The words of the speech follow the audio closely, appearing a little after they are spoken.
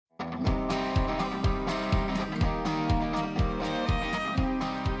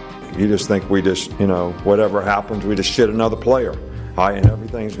You just think we just, whatever happens, we just shit another player. And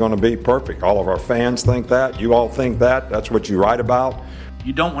everything's going to be perfect. All of our fans think that. You all think that. That's what you write about.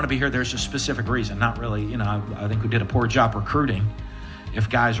 You don't want to be here. There's a specific reason. Not really, I think we did a poor job recruiting if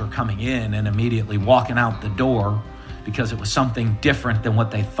guys are coming in and immediately walking out the door because it was something different than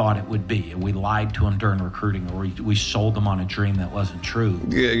what they thought it would be. We lied to them during recruiting, or we sold them on a dream that wasn't true.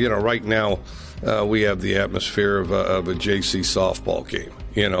 Yeah, right now we have the atmosphere of a JC softball game.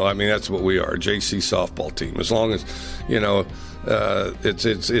 That's what we are, a JC softball team. As long as,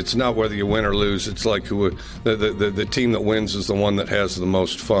 it's not whether you win or lose. It's like the team that wins is the one that has the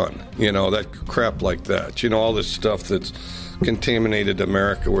most fun. That crap like that. All this stuff that's contaminated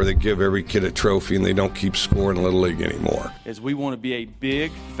America, where they give every kid a trophy and they don't keep scoring Little League anymore. As we want to be a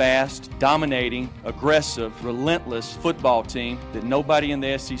big, fast, dominating, aggressive, relentless football team that nobody in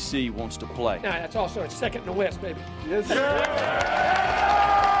the SEC wants to play. Now, that's also a second in the West, baby. Yes, sir.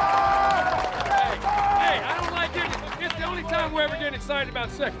 Hey, I don't like it. It's the only time we're ever getting excited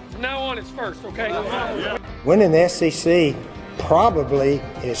about second. From now on, it's first, okay? Winning the SEC probably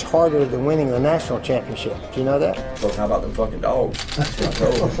is harder than winning the national championship. Do you know that? Well, how about them fucking dogs? That's what I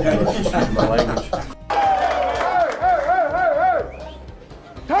told them. Excuse my language. Hey!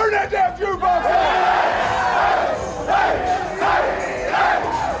 Turn that damn jukebox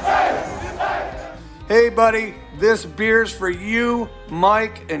on! Hey, buddy, this beer's for you,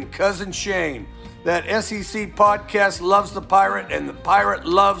 Mike, and Cousin Shane. That SEC podcast loves the Pirate, and the Pirate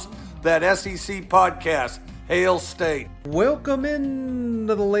loves that SEC podcast. Hail State. Welcome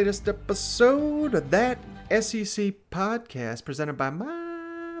into the latest episode of that SEC podcast presented by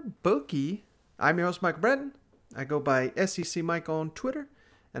my bookie. I'm your host, Mike Breton. I go by SEC Mike on Twitter,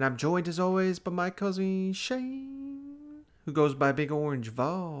 and I'm joined as always by my cousin Shane, who goes by Big Orange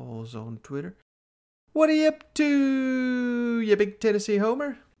Vols on Twitter. What are you up to, you big Tennessee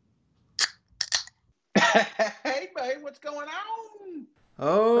homer? Hey, babe, what's going on?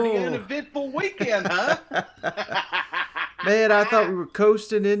 Oh. Pretty an eventful weekend, huh? Man, I thought we were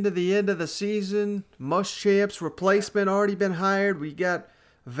coasting into the end of the season. Muschamp's replacement already been hired. We got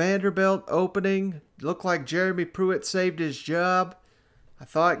Vanderbilt opening. Looked like Jeremy Pruitt saved his job. I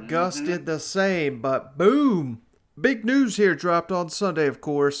thought Gus did the same, but boom. Big news here dropped on Sunday, of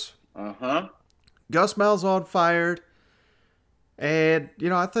course. Gus Malzahn fired. And,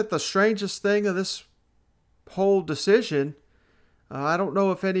 I think the strangest thing of this whole decision, I don't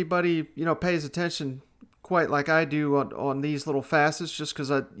know if anybody, pays attention quite like I do on these little facets, just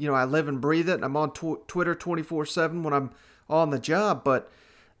because I live and breathe it, and I'm on Twitter 24/7 when I'm on the job. But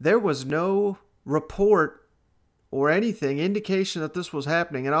there was no report or anything, indication that this was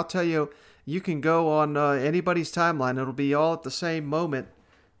happening. And I'll tell you, you can go on anybody's timeline. It'll be all at the same moment.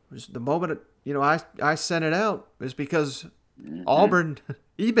 The moment, I sent it out is because Auburn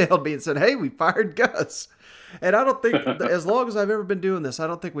emailed me and said, hey, we fired Gus. And I don't think, as long as I've ever been doing this, I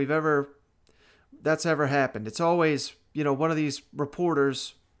don't think that's ever happened. It's always, one of these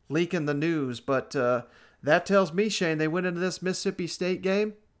reporters leaking the news. But that tells me, Shane, they went into this Mississippi State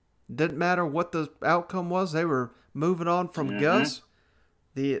game. Didn't matter what the outcome was. They were moving on from Gus.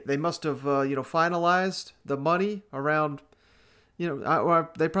 They must have, finalized the money around,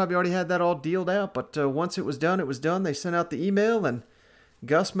 they probably already had that all dealed out. But once it was done, it was done. They sent out the email, and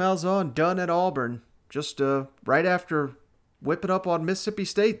Gus Malzahn done at Auburn. Just right after whipping up on Mississippi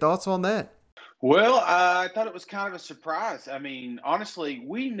State. Thoughts on that? Well, I thought it was kind of a surprise. Honestly,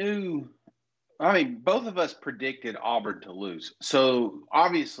 both of us predicted Auburn to lose. So,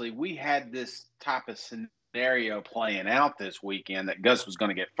 obviously, we had this type of scenario playing out this weekend that Gus was going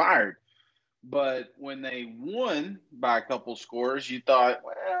to get fired. But when they won by a couple scores, you thought,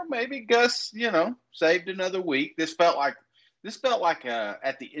 well, maybe Gus, saved another week. This felt like a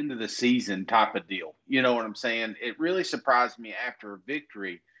at the end of the season type of deal. You know what I'm saying? It really surprised me after a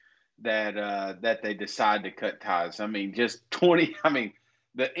victory that they decided to cut ties. The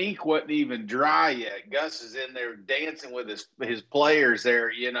ink wasn't even dry yet. Gus is in there dancing with his players there.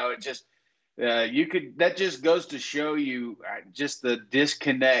 It just that just goes to show you just the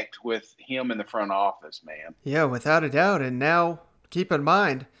disconnect with him in the front office, man. Yeah, without a doubt. And now keep in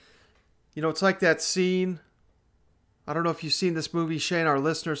mind, it's like that scene. I don't know if you've seen this movie, Shane. Our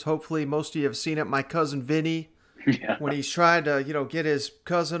listeners, hopefully most of you have seen it. My Cousin Vinny, when he's trying to, get his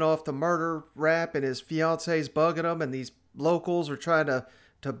cousin off the murder rap, and his fiance's bugging him, and these locals are trying to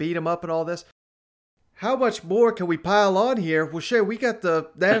beat him up and all this. How much more can we pile on here? Well, Shane, we got the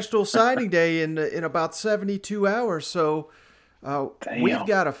National Signing Day in about 72 hours, so we've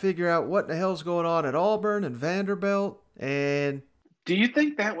got to figure out what the hell's going on at Auburn and Vanderbilt. And do you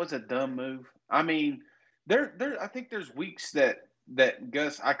think that was a dumb move? I think there's weeks that that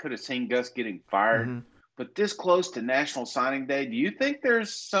Gus, I could have seen Gus getting fired. Mm-hmm. But this close to National Signing Day, do you think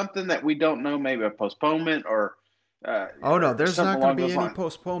there's something that we don't know, maybe a postponement or oh, no, there's not going to be any lines?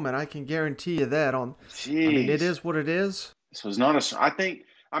 postponement. I can guarantee you that. Jeez. I mean, it is what it is. This was not a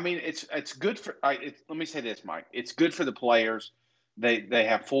 – I mean, it's good for let me say this, Mike. It's good for the players. They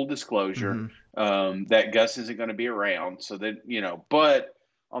have full disclosure that Gus isn't going to be around. So that, but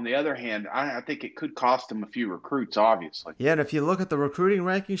on the other hand, I think it could cost them a few recruits, obviously. Yeah, and if you look at the recruiting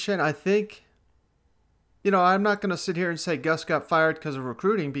rankings, Shane, I think – I'm not going to sit here and say Gus got fired because of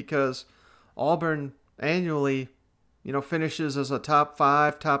recruiting, because Auburn annually, finishes as a top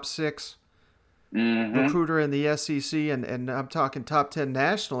 5, top 6 recruiter in the SEC, and I'm talking top 10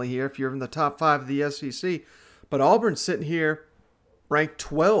 nationally here if you're in the top 5 of the SEC. But Auburn's sitting here ranked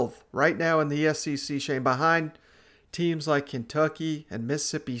 12 right now in the SEC, Shane, behind teams like Kentucky and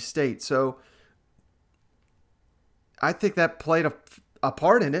Mississippi State. So I think that played a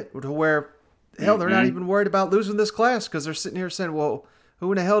part in it, to where hell, they're not even worried about losing this class, because they're sitting here saying, well,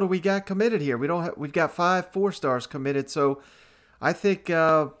 who in the hell do we got committed here? We've got 5 4-stars committed. So I think,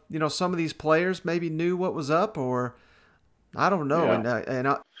 some of these players maybe knew what was up, or I don't know.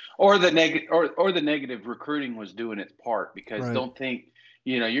 Yeah. Or the negative recruiting was doing its part, because don't think,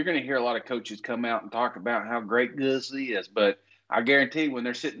 you're going to hear a lot of coaches come out and talk about how great Gus is, but I guarantee when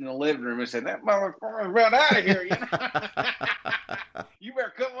they're sitting in the living room and saying, that motherfucker's run out of here, you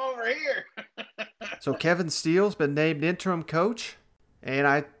better come over here. So Kevin Steele's been named interim coach, and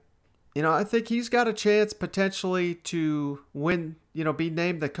I think he's got a chance potentially to win, be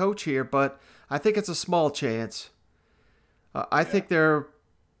named the coach here, but I think it's a small chance. I think they're,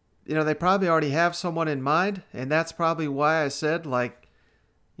 they probably already have someone in mind, and that's probably why I said,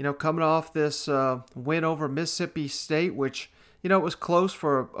 coming off this win over Mississippi State, which, it was close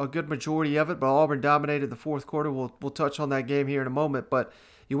for a good majority of it, but Auburn dominated the fourth quarter. We'll touch on that game here in a moment, but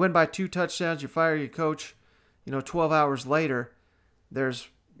you win by 2 touchdowns, you fire your coach, 12 hours later, there's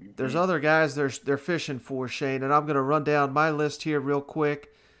other guys they're fishing for, Shane, and I'm going to run down my list here real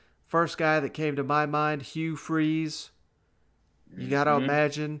quick. First guy that came to my mind, Hugh Freeze. You got to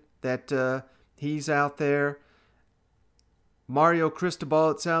imagine that he's out there. Mario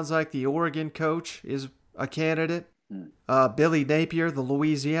Cristobal, it sounds like the Oregon coach, is a candidate. Billy Napier, the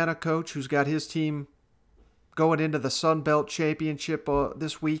Louisiana coach, who's got his team going into the Sun Belt Championship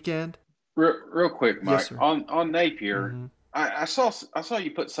this weekend. Real quick, Mike, yes, on Napier, I saw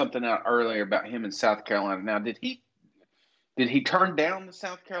you put something out earlier about him in South Carolina. Now, did he turn down the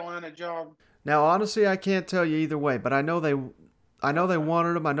South Carolina job? Now, honestly, I can't tell you either way, but I know they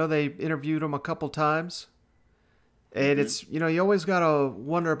wanted him. I know they interviewed him a couple times. And it's, you always got to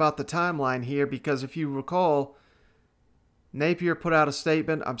wonder about the timeline here, because if you recall, Napier put out a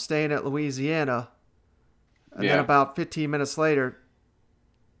statement, I'm staying at Louisiana. And then about 15 minutes later,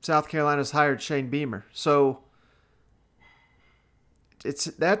 South Carolina's hired Shane Beamer. So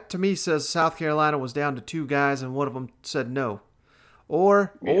that to me says South Carolina was down to 2 guys and one of them said no.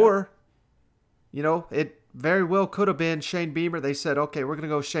 Or it very well could have been Shane Beamer. They said, okay, we're going to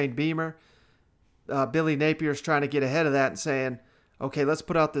go Shane Beamer. Billy Napier's trying to get ahead of that and saying, okay, let's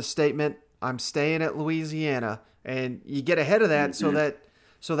put out this statement, I'm staying at Louisiana. And you get ahead of that so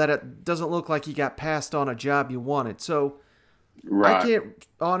that it doesn't look like you got passed on a job you wanted. So I can't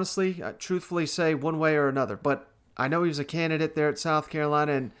honestly, truthfully say one way or another, but I know he was a candidate there at South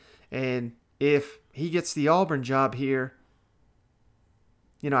Carolina, and if he gets the Auburn job here,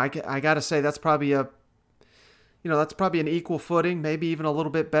 I got to say that's probably an equal footing, maybe even a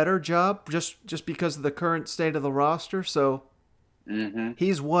little bit better job, just because of the current state of the roster. So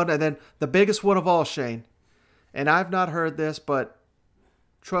he's one, and then the biggest one of all, Shane. And I've not heard this, but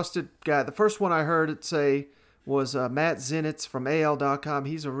trusted guy. The first one I heard it say was Matt Zenitz from AL.com.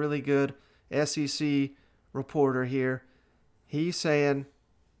 He's a really good SEC reporter here. He's saying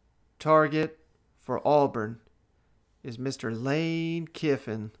target for Auburn is Mr. Lane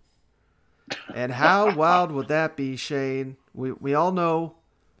Kiffin. And how wild would that be, Shane? We all know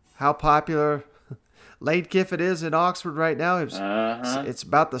how popular Lane Kiffin is in Oxford right now. It's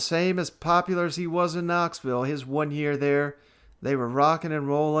about the same as popular as he was in Knoxville. His 1 year there, they were rocking and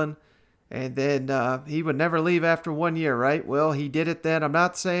rolling, and then he would never leave after 1 year, right? Well, he did it then. I'm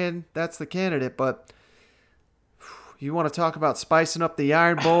not saying that's the candidate, but you want to talk about spicing up the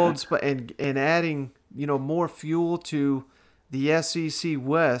Iron Bowls and adding more fuel to the SEC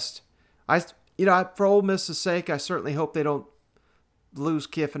West. For Ole Miss's sake, I certainly hope they don't lose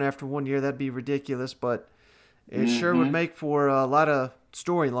Kiffin after 1 year. That'd be ridiculous, but it sure would make for a lot of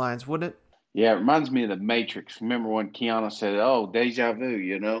storylines, wouldn't it? Yeah, it reminds me of The Matrix. Remember when Keanu said, oh, deja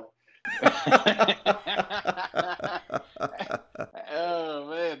vu,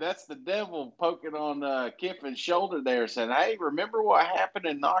 the devil poking on Kiffin's shoulder there, saying, "Hey, remember what happened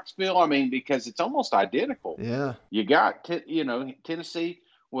in Knoxville?" I mean, because it's almost identical. Yeah. You got Tennessee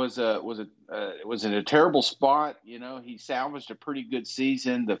was in a terrible spot. He salvaged a pretty good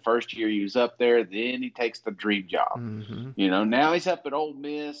season the first year he was up there. Then he takes the dream job. Mm-hmm. Now he's up at Ole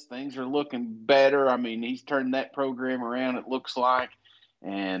Miss. Things are looking better. I mean, he's turned that program around, it looks like.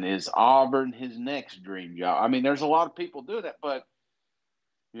 And is Auburn his next dream job? I mean, there's a lot of people doing that, but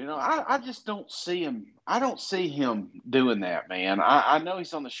I just don't see him. I don't see him doing that, man. I know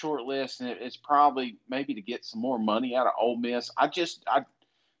he's on the short list, and it's probably maybe to get some more money out of Ole Miss.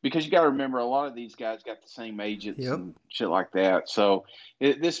 Because you got to remember, a lot of these guys got the same agents and shit like that. So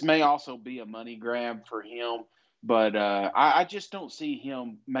this may also be a money grab for him. But I just don't see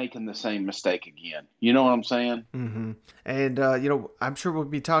him making the same mistake again. You know what I'm saying? Mm-hmm. And, I'm sure we'll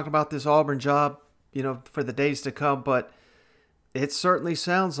be talking about this Auburn job, for the days to come. But it certainly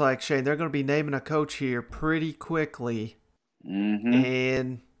sounds like, Shane, they're going to be naming a coach here pretty quickly. Mm-hmm.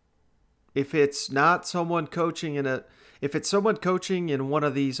 And if it's not someone coaching if it's someone coaching in one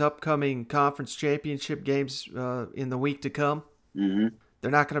of these upcoming conference championship games in the week to come, mm-hmm.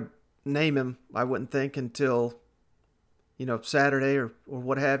 they're not going to name him, I wouldn't think, until Saturday or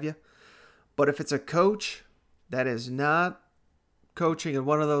what have you. But if it's a coach that is not coaching in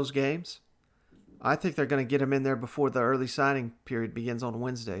one of those games, I think they're going to get him in there before the early signing period begins on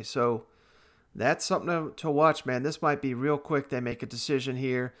Wednesday. So that's something to watch, man. This might be real quick. They make a decision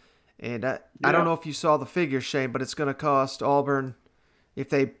here. And I don't know if you saw the figures, Shane, but it's going to cost Auburn, if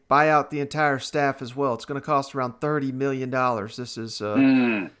they buy out the entire staff as well, it's going to cost around $30 million. This is so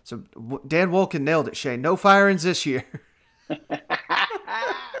Dan Wolken nailed it, Shane. No firings this year.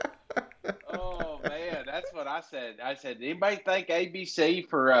 Oh man, that's what I said. I said, anybody thank ABC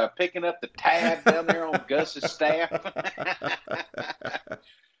for picking up the tab down there on Gus's staff?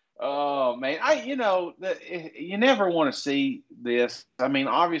 Oh man, you never want to see this. I mean,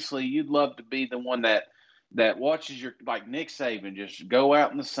 obviously, you'd love to be the one that watches like Nick Saban just go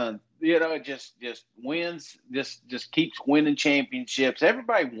out in the sun. Just wins, just keeps winning championships.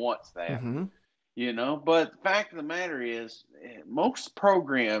 Everybody wants that. Mm-hmm. But the fact of the matter is, most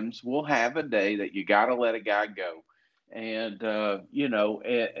programs will have a day that you got to let a guy go. And,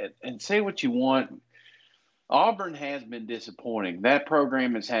 and say what you want. Auburn has been disappointing. That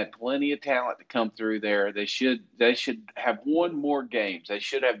program has had plenty of talent to come through there. They should have won more games. They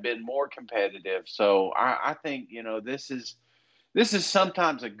should have been more competitive. So I think, this is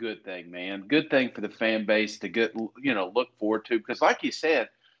sometimes a good thing, man. Good thing for the fan base to look forward to. Because like you said,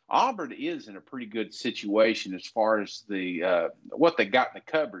 Auburn is in a pretty good situation as far as the what they got in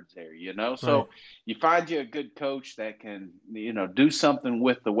the cupboards there, So Right. You find you a good coach that can, do something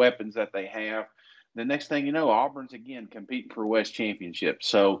with the weapons that they have. The next thing you know, Auburn's again competing for West Championship.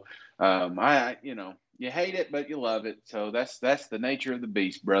 So you hate it, but you love it. So that's the nature of the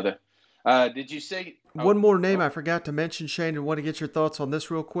beast, brother. Did you see One more name I forgot to mention, Shane, and want to get your thoughts on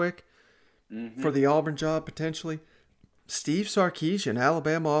this real quick for the Auburn job potentially. Steve Sarkisian,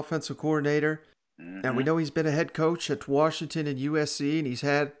 Alabama offensive coordinator. Mm-hmm. And we know he's been a head coach at Washington and USC, and he's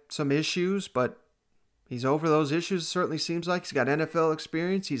had some issues, but he's over those issues. It certainly seems like he's got NFL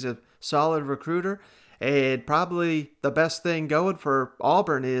experience. He's a solid recruiter. And probably the best thing going for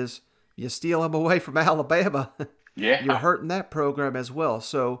Auburn is you steal him away from Alabama. Yeah. You're hurting that program as well.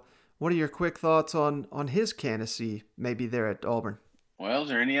 So what are your quick thoughts on his candidacy maybe there at Auburn? Well, is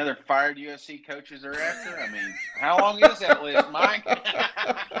there any other fired USC coaches they're after? I mean, how long is that list, Mike?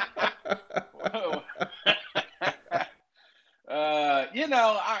 Whoa.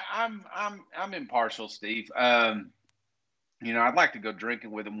 I'm impartial, Steve. I'd like to go drinking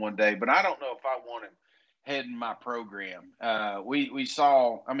with him one day, but I don't know if I want him heading my program. We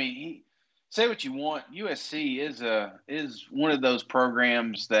saw. I mean, say what you want. USC is one of those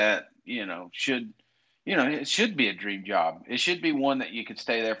programs that should. It should be a dream job. It should be one that you could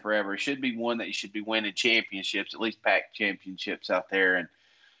stay there forever. It should be one that you should be winning championships, at least Pac championships out there. And,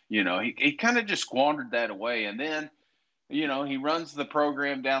 he kind of just squandered that away. And then, he runs the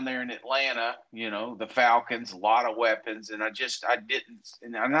program down there in Atlanta, the Falcons, a lot of weapons. And I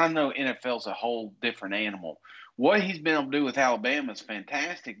know NFL's a whole different animal. What he's been able to do with Alabama is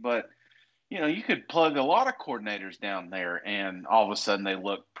fantastic, but you could plug a lot of coordinators down there and all of a sudden they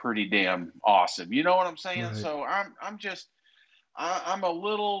look pretty damn awesome. You know what I'm saying? Right. So I'm a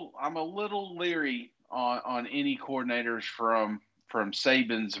little leery on any coordinators from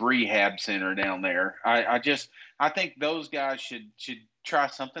Saban's rehab center down there. I think those guys should try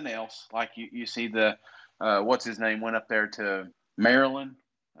something else. Like you see the what's his name went up there to Maryland,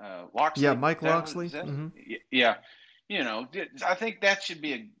 Loxley. Yeah, Mike Is that Loxley. what- is that- Mm-hmm. Yeah. I think that should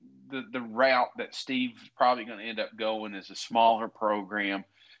be a the route that Steve's probably going to end up going is a smaller program,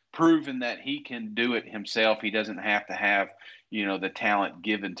 proving that he can do it himself. He doesn't have to have, the talent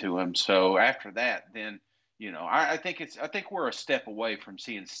given to him. So after that, then, I think we're a step away from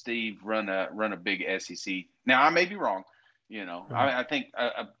seeing Steve run a big SEC. Now, I may be wrong. Right. I think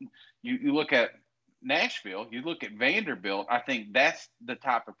you look at Nashville, you look at Vanderbilt, I think that's the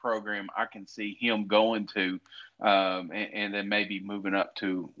type of program I can see him going to, and then maybe moving up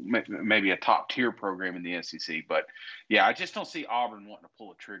to maybe a top tier program in the SEC. But yeah, I just don't see Auburn wanting to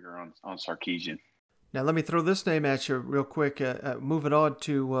pull a trigger on Sarkisian. Now let me throw this name at you real quick. Moving on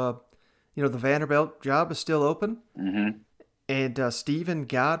to, the Vanderbilt job is still open. Mm-hmm. And Stephen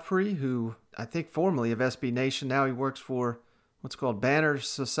Godfrey, who I think formerly of SB Nation, now he works for what's called Banner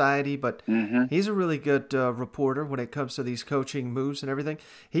Society, but he's a really good reporter when it comes to these coaching moves and everything.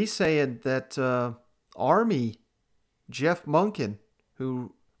 He's saying that Army, Jeff Monken,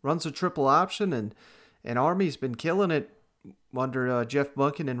 who runs a triple option, and Army's been killing it under Jeff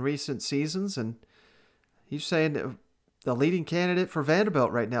Monken in recent seasons, and he's saying the leading candidate for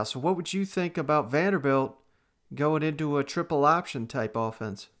Vanderbilt right now. So what would you think about Vanderbilt going into a triple option type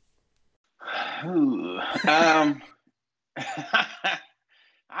offense? I'm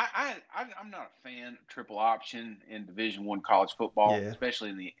not a fan of triple option in Division I college football,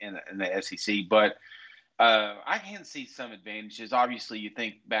 especially in the SEC. But I can see some advantages. Obviously, you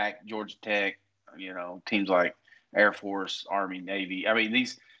think back Georgia Tech, teams like Air Force, Army, Navy. I mean,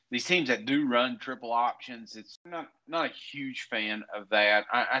 these teams that do run triple options. It's not a huge fan of that.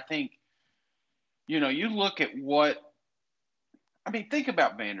 I think you look at think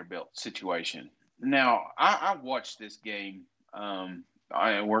about Vanderbilt's situation. Now, I watched this game.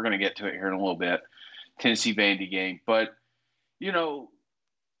 We're going to get to it here in a little bit, Tennessee-Vandy game. But,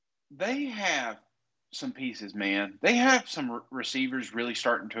 they have some pieces, man. They have some receivers really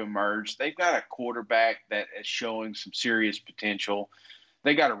starting to emerge. They've got a quarterback that is showing some serious potential.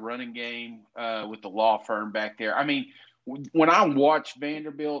 They got a running game with the law firm back there. I mean, when I watch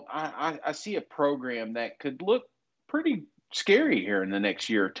Vanderbilt, I see a program that could look pretty scary here in the next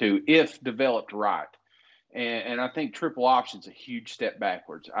year or two if developed right. And I think triple option's a huge step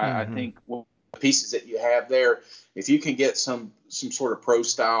backwards. I think the pieces that you have there, if you can get some sort of pro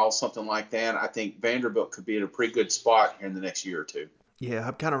style, something like that, I think Vanderbilt could be in a pretty good spot here in the next year or two. Yeah,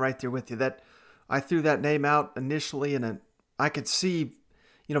 I'm kind of right there with you. That I threw that name out initially, and I could see,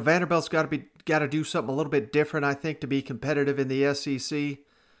 Vanderbilt's got to do something a little bit different, I think, to be competitive in the SEC.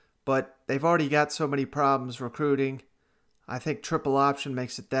 But they've already got so many problems recruiting. I think triple option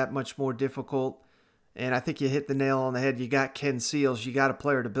makes it that much more difficult. And I think you hit the nail on the head. You got Ken Seals. You got a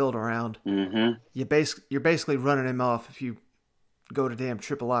player to build around. Mm-hmm. You're basically running him off if you go to damn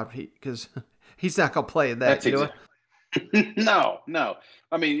triple option because he's not going to play in that. No.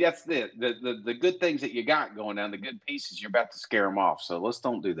 I mean, that's it. The good things that you got going down, the good pieces, you're about to scare them off. So let's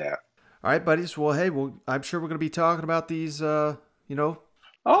don't do that. All right, buddies. Well, hey, I'm sure we're going to be talking about these, Oh,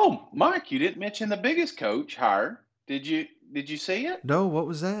 Mike, you didn't mention the biggest coach hired. Did you see it? No, what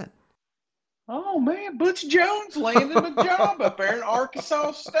was that? Oh, man, Butch Jones landed a job up there in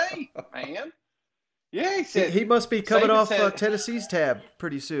Arkansas State, man. Yeah, he said he must be coming off Tennessee's tab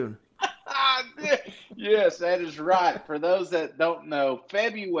pretty soon. Yes, that is right. For those that don't know,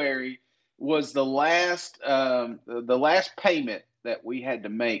 February was the last payment that we had to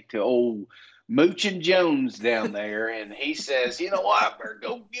make to old Moochin' Jones down there, and he says, "You know what? I better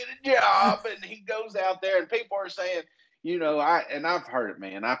go get a job." And he goes out there, and people are saying, I've heard it,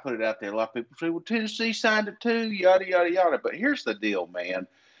 man. I put it out there. A lot of people say, well, Tennessee signed it too, yada, yada, yada. But here's the deal, man.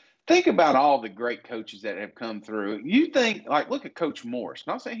 Think about all the great coaches that have come through. You think, look at Coach Morris.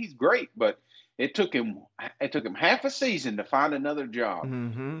 Not saying he's great, but it took him half a season to find another job.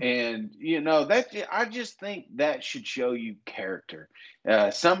 Mm-hmm. And, I just think that should show you character.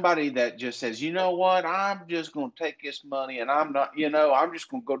 Somebody that just says, you know what, I'm just going to take this money and I'm not, I'm just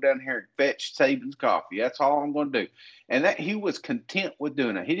going to go down here and fetch Saban's coffee. That's all I'm going to do. And that he was content with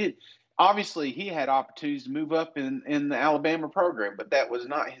doing it. Obviously, he had opportunities to move up in the Alabama program, but that was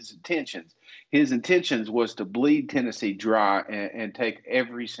not his intentions. His intentions was to bleed Tennessee dry and take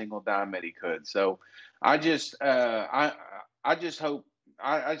every single dime that he could. So, I just hope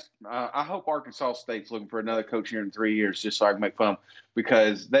I hope Arkansas State's looking for another coach here in 3 years, just so I can make fun,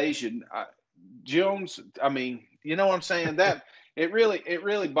 because they should. Jones, I mean, you know what I'm saying? That it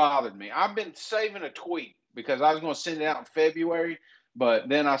really bothered me. I've been saving a tweet because I was going to send it out in February. But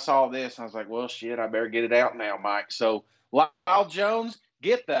then I saw this, and I was like, well, shit, I better get it out now, Mike. So, Lyle Jones,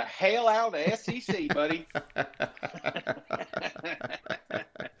 get the hell out of the SEC, buddy.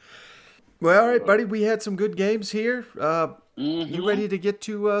 Well, all right, buddy, we had some good games here. You ready to get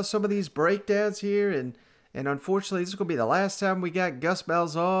to some of these breakdowns here? And unfortunately, this is going to be the last time we got Gus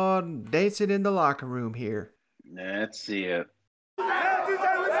Malzahn dancing in the locker room here. That's it.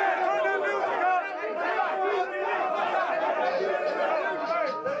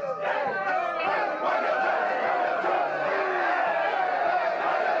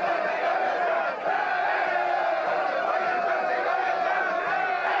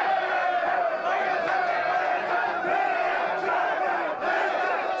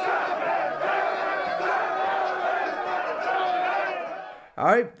 All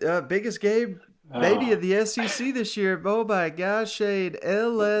right, biggest game maybe of the SEC this year. Oh my gosh, Shane,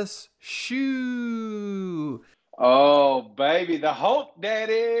 LSU. Oh, baby, the Hulk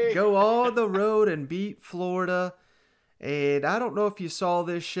Daddy. Go on the road and beat Florida. And I don't know if you saw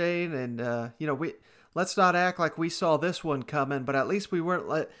this, Shane, and let's not act like we saw this one coming, but at least we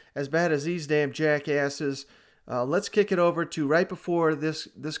weren't as bad as these damn jackasses. Let's kick it over to right before this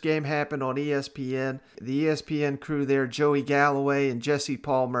game happened on ESPN. The ESPN crew there, Joey Galloway and Jesse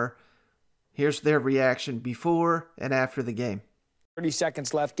Palmer. Here's their reaction before and after the game. 30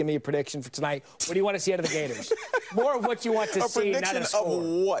 seconds left. Give me a prediction for tonight. What do you want to see out of the Gators? More of what you want to see, not a score. Of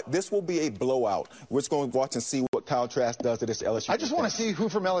what? This will be a blowout. We're just going to watch and see what Kyle Trask does to this LSU. I just want to see who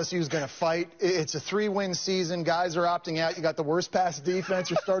from LSU is going to fight. It's a 3-win season. Guys are opting out. You got the worst pass defense.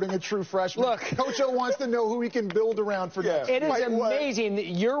 You're starting a true freshman. Look, Coach O wants to know who he can build around for next. It is amazing.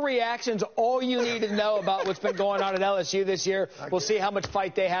 Your reaction's all you need to know about what's been going on at LSU this year. We'll see how much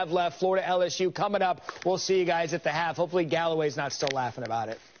fight they have left. Florida, LSU coming up. We'll see you guys at the half. Hopefully Galloway's not still laughing about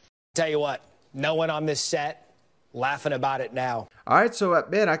it. Tell you what, no one on this set laughing about it now. All right, so,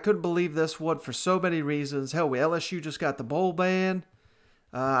 man, I couldn't believe this one for so many reasons. Hell, LSU just got the bowl ban.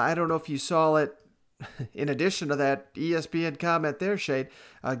 I don't know if you saw it. In addition to that ESPN comment there, Shade,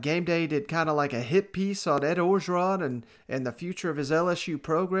 Game Day did kind of like a hit piece on Ed Orgeron and the future of his LSU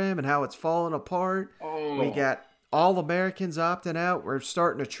program and how it's fallen apart. Oh. We got All-Americans opting out. We're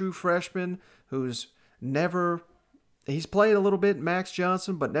starting a true freshman who's never... He's played a little bit, Max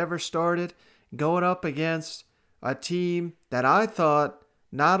Johnson, but never started, going up against a team that I thought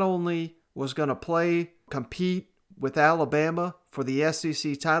not only was going to compete with Alabama for the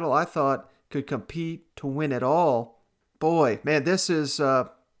SEC title, I thought could compete to win it all. Boy, man, this is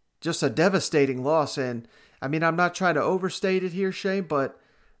just a devastating loss. And, I mean, I'm not trying to overstate it here, Shane, but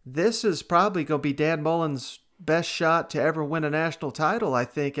this is probably going to be Dan Mullen's best shot to ever win a national title, I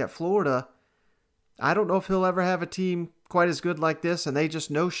think, at Florida. I don't know if he'll ever have a team quite as good like this, and they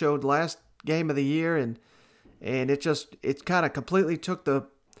just no-showed last game of the year, and it kind of completely took the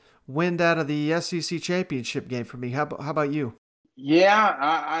wind out of the SEC championship game for me. How about you? Yeah,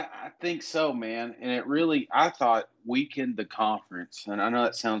 I think so, man. And it really, I thought, weakened the conference. And I know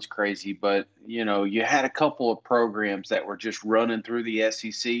that sounds crazy, but, you had a couple of programs that were just running through the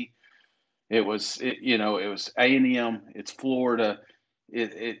SEC. It was A&M, it's Florida,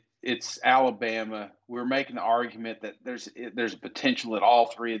 it's Alabama. We're making the argument that there's a potential that all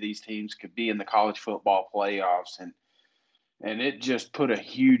three of these teams could be in the college football playoffs, and it just put a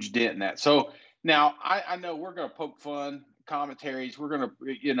huge dent in that. So now I know we're going to poke fun commentaries. We're going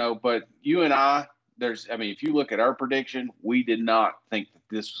to, but you and I, if you look at our prediction, we did not think that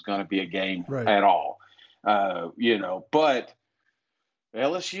this was going to be a game at all. But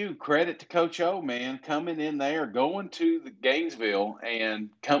LSU, credit to Coach O, man, coming in there, going to the Gainesville and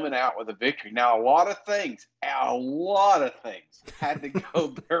coming out with a victory. Now, a lot of things had to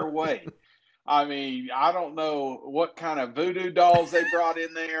go their way. I mean, I don't know what kind of voodoo dolls they brought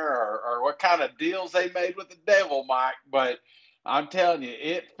in there or what kind of deals they made with the devil, Mike, but I'm telling you,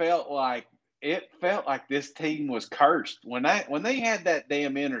 it felt like this team was cursed. When they had that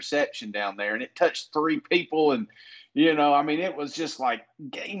damn interception down there and it touched three people and it was just like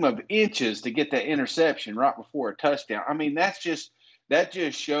game of inches to get that interception right before a touchdown. I mean, that just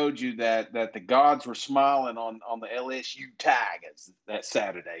showed you that the gods were smiling on the LSU Tigers that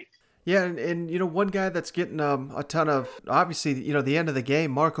Saturday. Yeah, and one guy that's getting a ton of, obviously, the end of the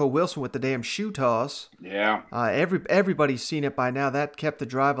game, Marco Wilson with the damn shoe toss. Yeah. Everybody's seen it by now. That kept the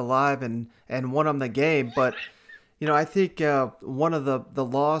drive alive and won them the game. But, I think one of the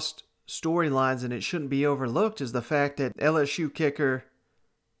lost storylines, and it shouldn't be overlooked, is the fact that LSU kicker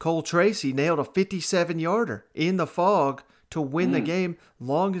Cole Tracy nailed a 57-yarder in the fog to win the game,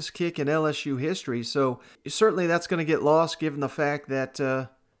 longest kick in LSU history. So certainly that's going to get lost given the fact that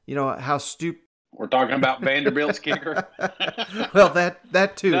how stupid. We're talking about Vanderbilt's kicker. Well,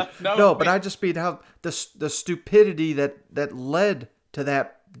 that too. No, but I just mean how the stupidity that led to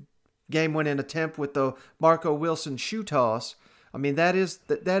that game-winning attempt with the Marco Wilson shoe toss. I mean, that is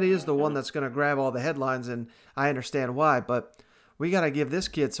the one that's going to grab all the headlines, and I understand why. But we got to give this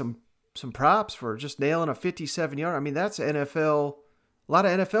kid some props for just nailing a 57-yard. I mean, that's NFL. A lot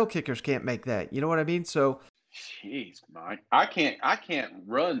of NFL kickers can't make that. You know what I mean? So, jeez, Mike, I can't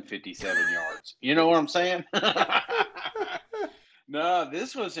run 57 yards. You know what I'm saying? No,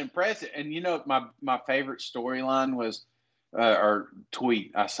 this was impressive. And my favorite storyline was or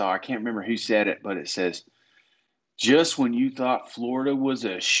tweet I saw. I can't remember who said it, but it says, "Just when you thought Florida was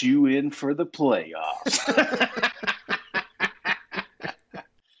a shoe-in for the playoffs."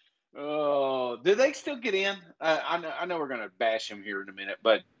 Oh, do they still get in? I know we're going to bash them here in a minute,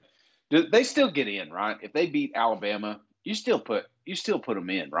 but do they still get in, right? If they beat Alabama, you still put them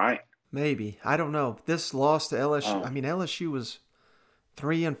in, right? Maybe. I don't know. This loss to LSU. I mean, LSU was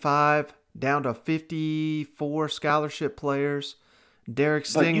 3-5, down to 54 scholarship players. Derek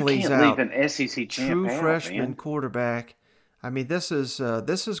Stingley's out. But you can't leave an SEC champ true out, freshman man. Quarterback. I mean, this is going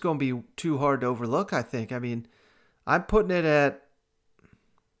to be too hard to overlook, I think. I mean, I'm putting it at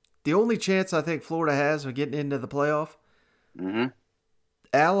the only chance I think Florida has of getting into the playoff. Mm-hmm.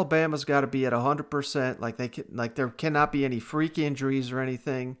 Alabama's got to be at 100%. Like there cannot be any freak injuries or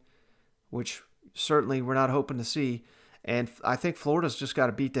anything, which certainly we're not hoping to see. And I think Florida's just got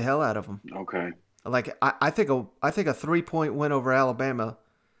to beat the hell out of them. Okay. Like I think a 3-point win over Alabama.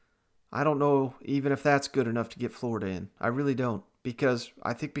 I don't know even if that's good enough to get Florida in. I really don't, because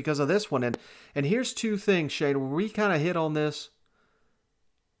of this one. And here's two things, Shane, where we kind of hit on this.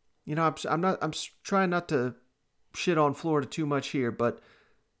 I'm trying not to shit on Florida too much here, but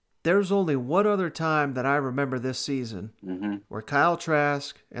there's only one other time that I remember this season where Kyle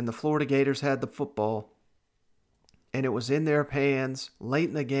Trask and the Florida Gators had the football, and it was in their hands late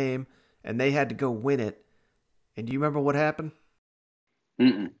in the game, and they had to go win it. And do you remember what happened?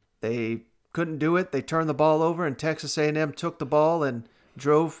 Mm-mm. They couldn't do it. They turned the ball over, and Texas A&M took the ball and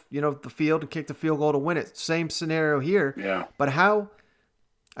drove, the field and kicked the field goal to win it. Same scenario here. Yeah. But how?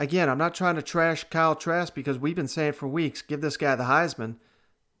 Again, I'm not trying to trash Kyle Trask, because we've been saying for weeks, give this guy the Heisman.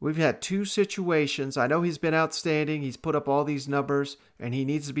 We've had two situations. I know he's been outstanding. He's put up all these numbers, and he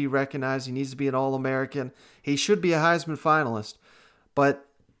needs to be recognized. He needs to be an All-American. He should be a Heisman finalist. But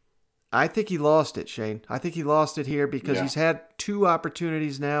I think he lost it, Shane. I think he lost it here because he's had two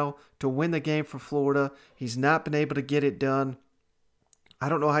opportunities now to win the game for Florida. He's not been able to get it done. I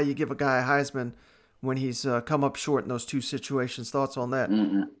don't know how you give a guy a Heisman when he's come up short in those two situations. Thoughts on that?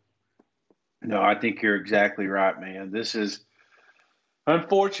 Mm-mm. No, I think you're exactly right, man. This is,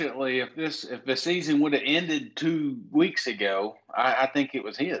 unfortunately, if the season would have ended 2 weeks ago, I think it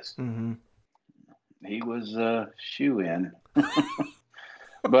was his. Mm-hmm. He was shoe-in.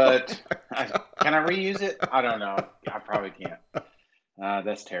 But can I reuse it? I don't know. I probably can't.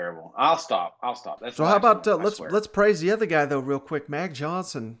 That's terrible. I'll stop. That's so how about let's praise the other guy though real quick. Mac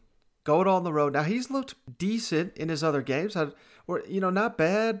Johnson going on the road. Now he's looked decent in his other games. Not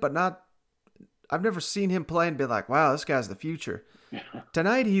bad, but not. I've never seen him play and be like, wow, this guy's the future.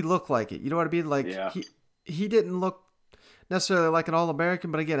 Tonight he looked like it. You know what I mean? Like he didn't look necessarily like an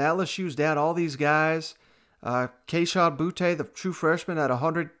All-American, but again, LSU's down all these guys. Keyshawn Butte, the true freshman, had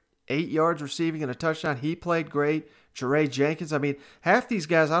 108 yards receiving and a touchdown. He played great. Jeray Jenkins. I mean, half these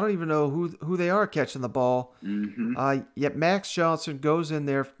guys, I don't even know who they are catching the ball. Mm-hmm. Yet Max Johnson goes in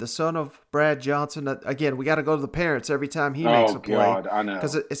there, the son of Brad Johnson. Again, we got to go to the parents every time he makes a play. Oh, God, I know.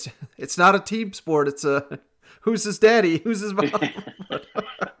 Because it's not a team sport. It's who's his daddy? Who's his mom?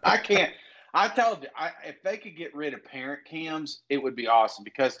 I can't. I told you, if they could get rid of parent cams, it would be awesome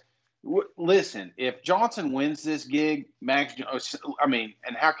because – listen, if Johnson wins this gig,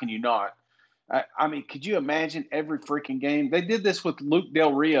 and how can you not? Could you imagine every freaking game? They did this with Luke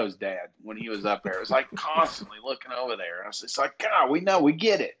Del Rio's dad when he was up there. It was like constantly looking over there. It's like, God, we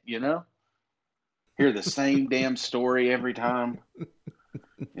get it, Hear the same damn story every time.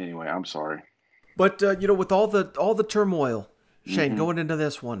 Anyway, I'm sorry. But, with all the turmoil, Shane, going into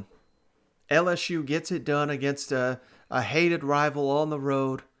this one, LSU gets it done against a hated rival on the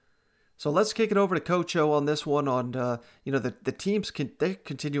road. So let's kick it over to Coach O on this one. On the teams they're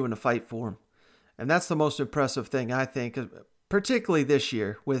continuing to fight for him, and that's the most impressive thing I think, particularly this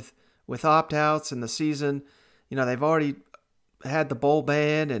year with opt-outs and the season. They've already had the bowl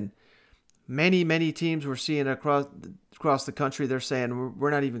ban, and many teams we're seeing across the country. They're saying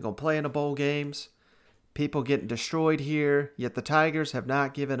we're not even going to play in the bowl games. People getting destroyed here, yet the Tigers have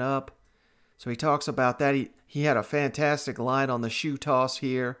not given up. So he talks about that. He had a fantastic line on the shoe toss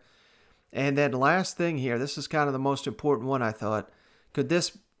here. And then last thing here, this is kind of the most important one, I thought. Could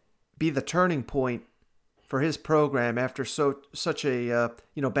this be the turning point for his program after such a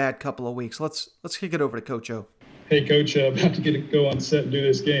bad couple of weeks? Let's kick it over to Coach O. Hey, Coach, about to go on set and do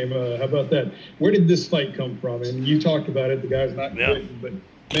this game. How about that? Where did this fight come from? And you talked about it. The guy's not quitting. But,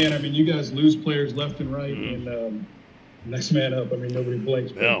 man, I mean, you guys lose players left and right. And next man up. I mean, nobody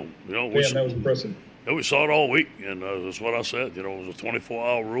blinks. Yeah. Man, that was impressive. Yeah, we saw it all week, and that's what I said. It was a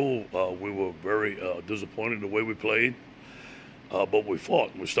 24-hour rule. We were very disappointed the way we played. But we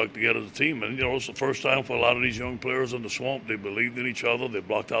fought. We stuck together as a team. And, it's the first time for a lot of these young players in the Swamp. They believed in each other. They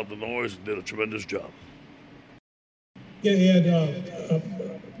blocked out the noise and did a tremendous job. Yeah, Ed,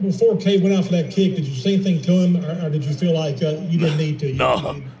 before Kay went out for that kick, did you say anything to him, or did you feel like you didn't need to?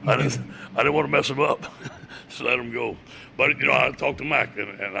 No, I didn't want to mess him up. Just let him go. But, I talked to Mac,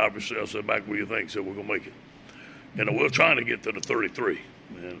 and obviously I said, Mac, what do you think? He said, we're going to make it. And we're trying to get to the 33,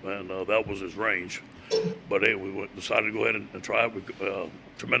 and that was his range. But, hey, we decided to go ahead and try it.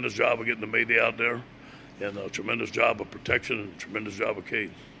 Tremendous job of getting the Mayday out there, and a tremendous job of protection, and a tremendous job of Cade.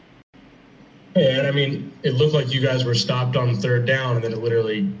 Hey, Ed, I mean, it looked like you guys were stopped on third down, and then it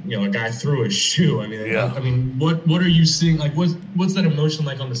literally, a guy threw a shoe. I mean, yeah. I mean, what are you seeing? Like, what's that emotion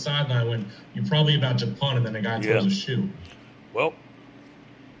like on the sideline when you're probably about to punt and then a guy throws a shoe? Well,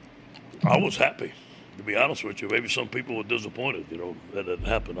 I was happy, to be honest with you. Maybe some people were disappointed, that didn't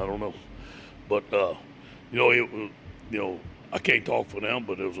happen. I don't know. But, I can't talk for them,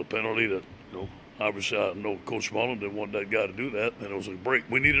 but it was a penalty that, obviously I know Coach Mullen didn't want that guy to do that, and it was a break.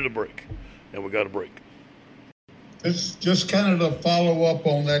 We needed a break. And we got a break. It's just kind of to follow up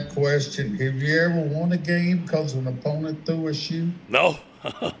on that question. Have you ever won a game because an opponent threw a shoe? No.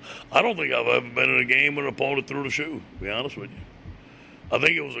 I don't think I've ever been in a game when an opponent threw the shoe, to be honest with you. I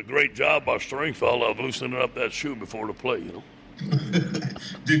think it was a great job by Stringfellow of loosening up that shoe before the play,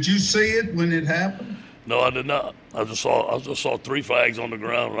 Did you see it when it happened? No, I did not. I just saw 3 flags on the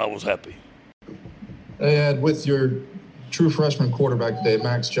ground, and I was happy. Hey, Ed, with your true freshman quarterback today,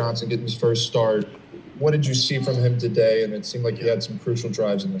 Max Johnson, getting his first start. What did you see from him today? And it seemed like he had some crucial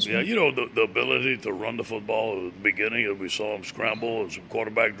drives in this one. Yeah, the ability to run the football at the beginning, we saw him scramble and some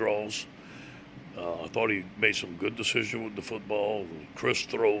quarterback draws. I thought he made some good decisions with the football, crisp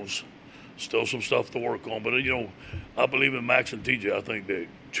throws. Still some stuff to work on. But, I believe in Max and TJ. I think they're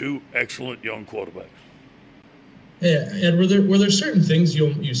 2 excellent young quarterbacks. Yeah, and were there certain things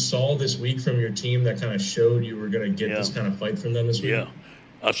you saw this week from your team that kind of showed you were going to get this kind of fight from them this week? Yeah,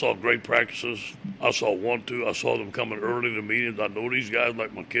 I saw great practices. I saw 1-2. I saw them coming early to meetings. I know these guys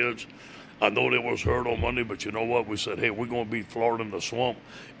like my kids. I know they was hurt on Monday, but you know what? We said, hey, we're going to beat Florida in the Swamp.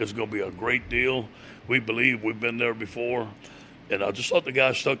 It's going to be a great deal. We believe we've been there before. And I just thought the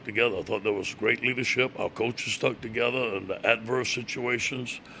guys stuck together. I thought there was great leadership. Our coaches stuck together in the adverse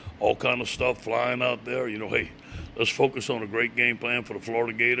situations, all kind of stuff flying out there. Hey, let's focus on a great game plan for the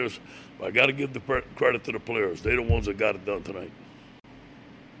Florida Gators. But I got to give the credit to the players. They're the ones that got it done tonight.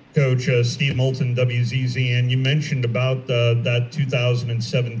 Coach, Steve Moulton, WZZN, you mentioned about that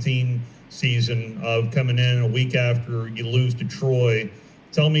 2017 season of coming in a week after you lose to Troy.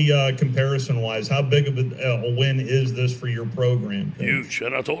 Tell me, comparison-wise, how big of a win is this for your program, Coach? Huge.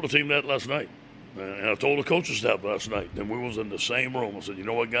 And I told the team that last night. And I told the coaching staff last night. And we was in the same room. I said, you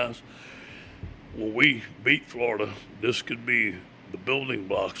know what, guys? When we beat Florida, this could be the building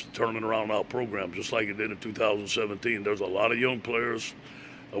blocks turning around our program just like it did in 2017. There's a lot of young players.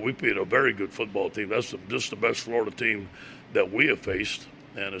 We played a very good football team. This is the best Florida team that we have faced,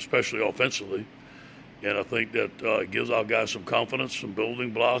 and especially offensively. And I think that it gives our guys some confidence, some building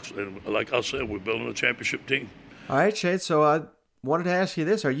blocks. And like I said, we're building a championship team. All right, Shade. So I wanted to ask you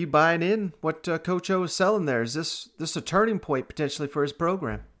this. Are you buying in what Coach O is selling there? Is this a turning point potentially for his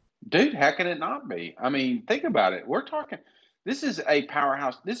program? Dude, how can it not be? I mean, think about it. We're talking – this is a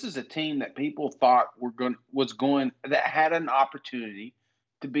powerhouse. This is a team that people thought that had an opportunity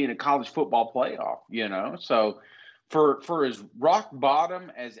to be in a college football playoff, So – For as rock bottom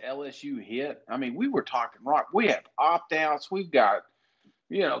as LSU hit, I mean, we were talking rock. We have opt-outs. We've got,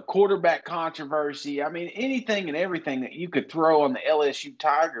 quarterback controversy. I mean, anything and everything that you could throw on the LSU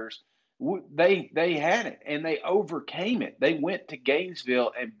Tigers, they had it, and they overcame it. They went to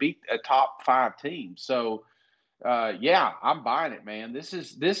Gainesville and beat a top 5 team. So, I'm buying it, man.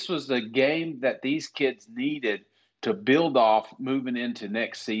 This was the game that these kids needed to build off moving into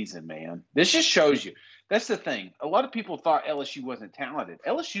next season, man. This just shows you. That's the thing. A lot of people thought LSU wasn't talented.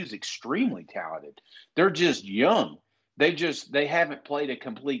 LSU is extremely talented. They're just young. They haven't played a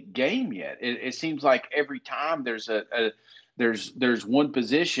complete game yet. It seems like every time there's there's one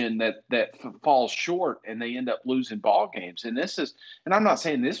position that falls short and they end up losing ball games. And I'm not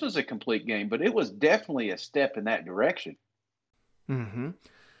saying this was a complete game, but it was definitely a step in that direction. Mm-hmm.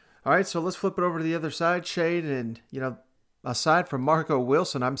 All right, so let's flip it over to the other side, Shade. And aside from Marco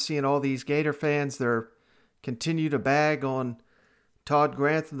Wilson, I'm seeing all these Gator fans. They're continue to bag on Todd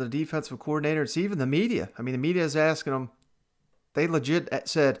Grantham, the defensive coordinator. It's even the media. I mean, the media is asking them. They legit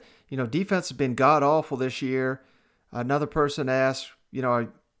said, defense has been god-awful this year. Another person asked, are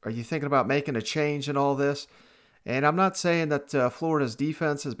you thinking about making a change in all this? And I'm not saying that Florida's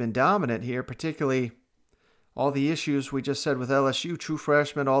defense has been dominant here, particularly all the issues we just said with LSU, true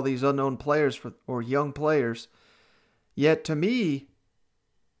freshmen, all these unknown players or young players. Yet to me,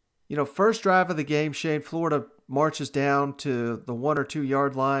 first drive of the game, Shane, Florida marches down to the 1 or 2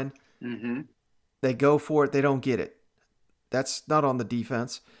 yard line. Mm-hmm. They go for it. They don't get it. That's not on the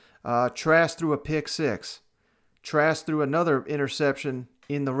defense. Trask threw a pick 6. Trask threw another interception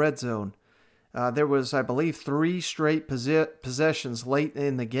in the red zone. There was, I believe, 3 straight possessions late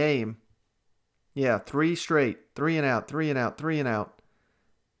in the game. Yeah, 3 straight. 3 and out, 3 and out, 3 and out.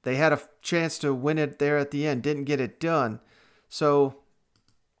 They had a chance to win it there at the end. Didn't get it done. So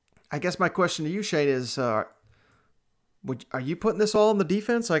I guess my question to you, Shane, is are you putting this all on the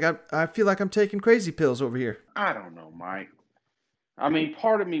defense? Like I feel like I'm taking crazy pills over here. I don't know, Mike. I mean,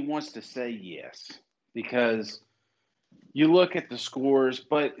 part of me wants to say yes because you look at the scores,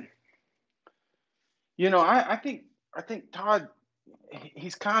 but I think Todd,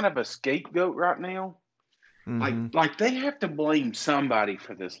 he's kind of a scapegoat right now. Mm-hmm. Like they have to blame somebody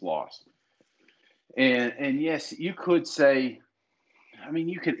for this loss. And yes, you could say,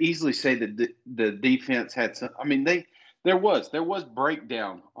 you could easily say that the defense had some. There was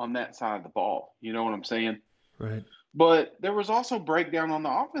breakdown on that side of the ball. You know what I'm saying? Right. But there was also breakdown on the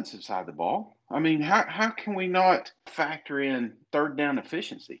offensive side of the ball. How can we not factor in third down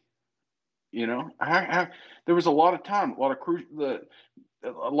efficiency? There was a lot of time, a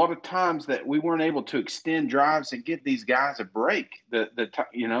lot of times that we weren't able to extend drives and get these guys a break.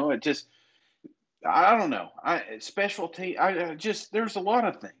 It just, I don't know. Specialty. There's a lot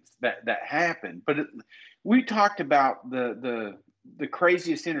of things that happened. But we talked about the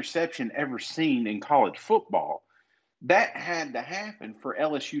craziest interception ever seen in college football. That had to happen for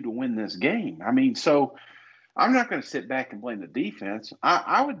LSU to win this game. So I'm not going to sit back and blame the defense.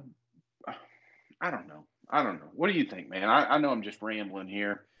 I would. I don't know. What do you think, man? I know I'm just rambling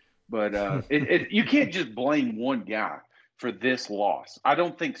here, but you can't just blame one guy for this loss. I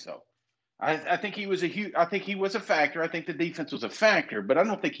don't think so. I think he was I think he was a factor. I think the defense was a factor, but I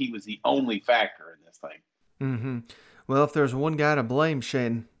don't think he was the only factor in this thing. Mm-hmm. Well, if there's one guy to blame,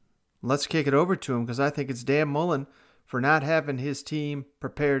 Shane, let's kick it over to him because I think it's Dan Mullen for not having his team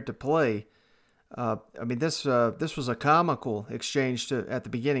prepared to play. This was a comical exchange at the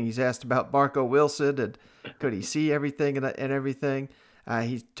beginning. He's asked about Barco Wilson and could he see everything and everything.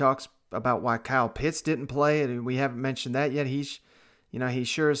 He talks about why Kyle Pitts didn't play, and we haven't mentioned that yet. He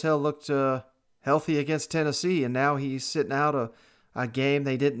sure as hell looked healthy against Tennessee, and now he's sitting out a game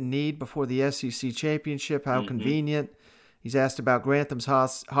they didn't need before the SEC championship. How convenient. He's asked about Grantham's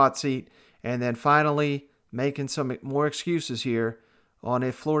hot seat, and then finally making some more excuses here on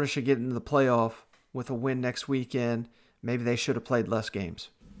if Florida should get into the playoff with a win next weekend, maybe they should have played less games.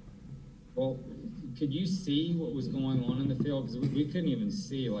 Well, could you see what was going on in the field? Because we couldn't even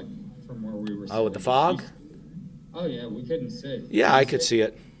see, from where we were sitting. Oh, with the fog? Oh, yeah, we couldn't see. Yeah, I could see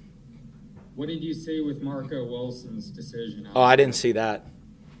it. What did you see with Marco Wilson's decision? Oh, I didn't see that.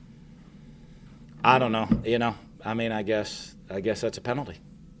 I don't know. I guess that's a penalty.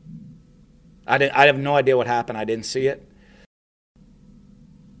 I have no idea what happened. I didn't see it.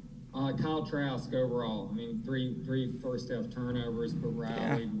 Kyle Trask overall. 3 first half turnovers, but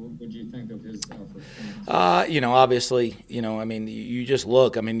Riley, what would you think of his performance? Obviously, you just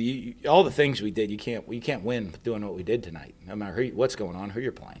look. All the things we did, you can't win doing what we did tonight. No matter what's going on, who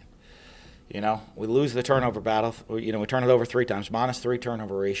you're playing. We lose the turnover battle. We turn it over 3 times, -3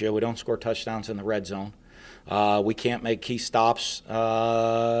 turnover ratio. We don't score touchdowns in the red zone. We can't make key stops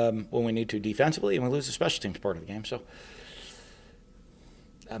when we need to defensively, and we lose the special teams part of the game. So.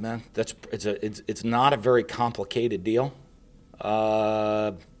 It's not a very complicated deal.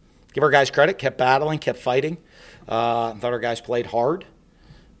 Give our guys credit, kept battling, kept fighting. Thought our guys played hard.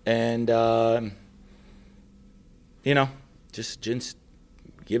 And, just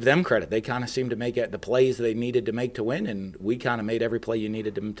give them credit. They kind of seemed to make the plays they needed to make to win, and we kind of made every play you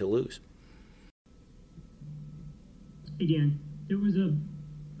needed them to lose. Again, it was a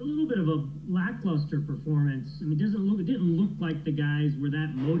little bit of a lackluster performance. It didn't look like the guys were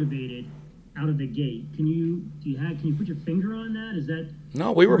that motivated out of the gate. Can you put your finger on that? Is that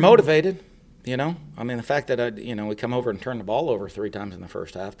No, we were motivated. The fact that we come over and turn the ball over 3 times in the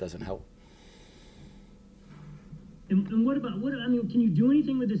first half doesn't help. And can you do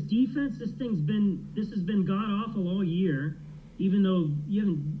anything with this defense? This has been god awful all year, even though you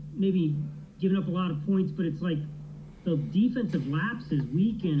haven't maybe giving up a lot of points, but it's like the defensive lapses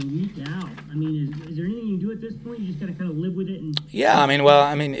week in and week out. I mean, is there anything you can do at this point? You just got to kind of live with it.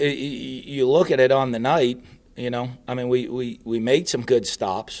 You look at it on the night, we made some good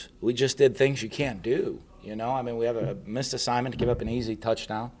stops. We just did things you can't do, we have a missed assignment to give up an easy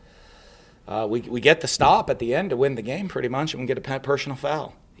touchdown. We get the stop at the end to win the game pretty much, and we get a personal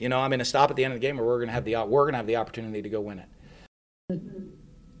foul. A stop at the end of the game where we're going to have the opportunity to go win it.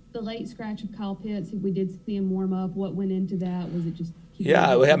 The late scratch of Kyle Pitts, if we did see him warm up, what went into that? Was it just? He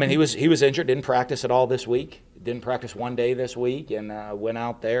was injured, didn't practice at all this week. Didn't practice one day this week, and went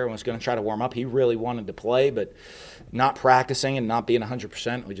out there and was going to try to warm up. He really wanted to play, but not practicing and not being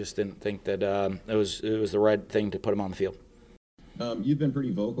 100%. We just didn't think that it was the right thing to put him on the field. You've been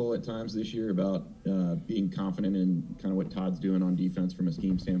pretty vocal at times this year about being confident in kind of what Todd's doing on defense from a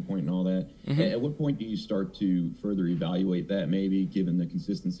scheme standpoint and all that. Mm-hmm. At what point do you start to further evaluate that, maybe, given the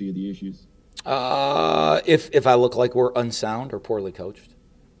consistency of the issues? If I look like we're unsound or poorly coached.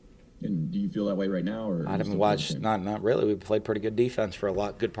 And do you feel that way right now? Or I haven't watched. Not really. We've played pretty good defense for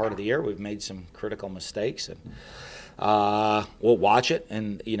good part of the year. We've made some critical mistakes, and we'll watch it.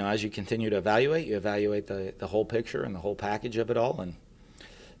 And as you continue to evaluate, you evaluate the whole picture and the whole package of it all. And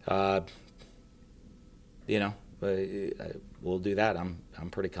we'll do that. I'm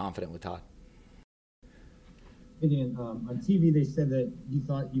pretty confident with Todd. Dan, on TV they said that you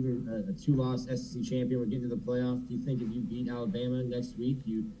thought you were a 2-loss SEC champion would get to the playoff. Do you think if you beat Alabama next week,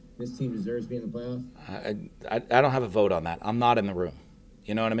 this team deserves to be in the playoff? I don't have a vote on that. I'm not in the room.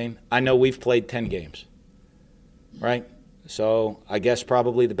 You know what I mean? I know we've played 10 games, right? So I guess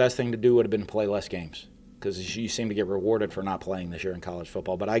probably the best thing to do would have been to play less games, because you seem to get rewarded for not playing this year in college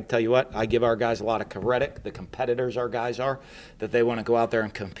football. But I tell you what, I give our guys a lot of credit, the competitors our guys are, that they want to go out there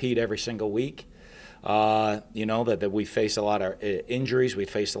and compete every single week. That we face a lot of injuries, we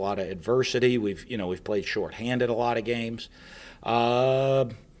faced a lot of adversity. We've played shorthanded a lot of games,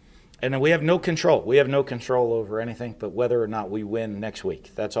 and we have no control. We have no control over anything but whether or not we win next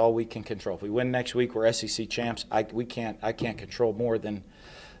week. That's all we can control. If we win next week, we're SEC champs. I can't control more than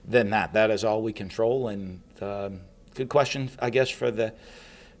that. That is all we control. And good question, I guess, for the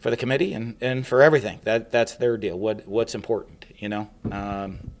committee and for everything. That's their deal. What's important,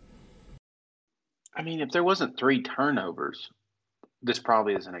 if there wasn't 3 turnovers, this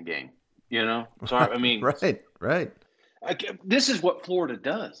probably isn't a game, So, Right. This is what Florida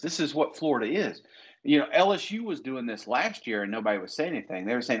does. This is what Florida is. LSU was doing this last year and nobody was saying anything.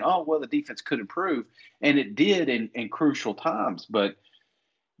 They were saying, oh, well, the defense could improve. And it did in crucial times. But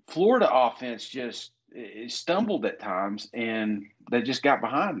Florida offense just stumbled at times and they just got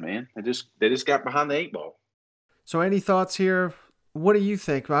behind, man. They just got behind the 8 ball. So any thoughts here? What do you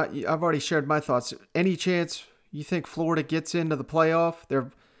think? I've already shared my thoughts. Any chance you think Florida gets into the playoff?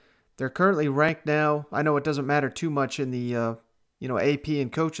 They're currently ranked now. I know it doesn't matter too much in the AP and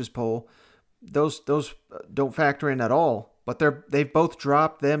coaches poll. Those don't factor in at all. But they've both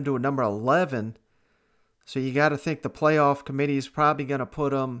dropped them to a number 11. So you got to think the playoff committee is probably going to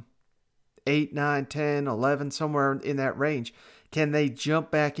put them 8, 9, 10, 11, somewhere in that range. Can they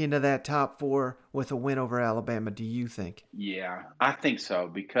jump back into that top 4 with a win over Alabama, do you think? Yeah, I think so,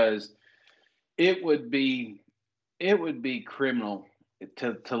 because it would be criminal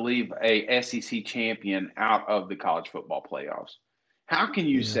to leave a SEC champion out of the college football playoffs. How can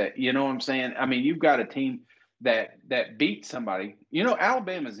you say, you know what I'm saying? I mean, you've got a team that beat somebody.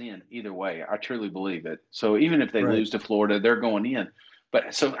 Alabama's in either way. I truly believe it. So even if they lose to Florida, they're going in.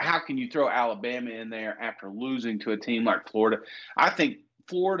 But so how can you throw Alabama in there after losing to a team like Florida? I think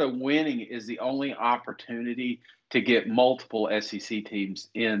Florida winning is the only opportunity to get multiple SEC teams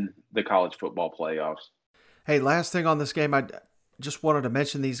in the college football playoffs. Hey, last thing on this game, I just wanted to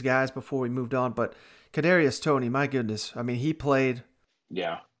mention these guys before we moved on, but Kadarius Toney, my goodness. I mean, he played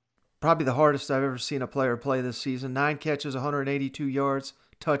probably the hardest I've ever seen a player play this season. 9 catches, 182 yards,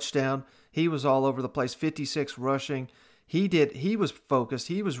 touchdown. He was all over the place, 56 rushing. He was focused.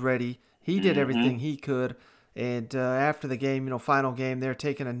 He was ready. He did everything he could. And after the game, final game, they're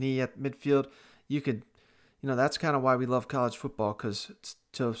taking a knee at midfield. That's kind of why we love college football, because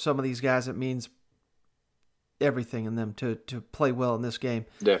to some of these guys, it means everything in them to play well in this game.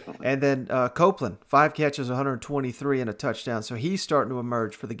 Definitely. And then Copeland, 5 catches, 123 and a touchdown. So he's starting to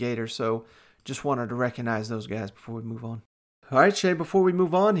emerge for the Gators. So just wanted to recognize those guys before we move on. All right, Shay, before we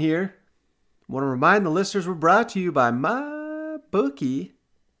move on here, I want to remind the listeners we're brought to you by MyBookie.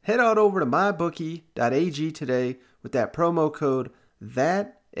 Head on over to mybookie.ag today with that promo code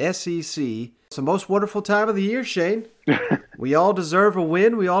ThatSEC. It's the most wonderful time of the year, Shane. We all deserve a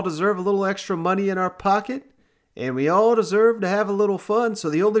win. We all deserve a little extra money in our pocket. and we all deserve to have a little fun. So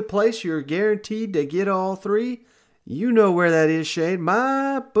the only place you're guaranteed to get all three, you know where that is, Shane.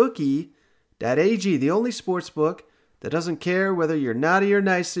 MyBookie.ag, the only sports book that doesn't care whether you're naughty or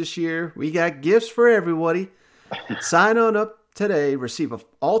nice this year. We got gifts for everybody. Sign on up today. Receive an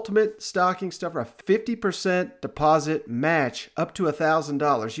ultimate stocking stuffer, a 50% deposit match up to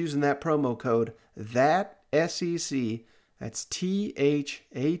 $1,000 using that promo code, THATSEC. That's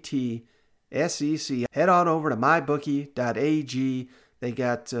THATSEC. Head on over to mybookie.ag. They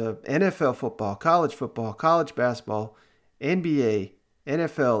got NFL football, college basketball, NBA,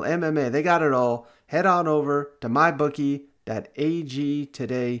 NFL, MMA. They got it all. Head on over to mybookie.ag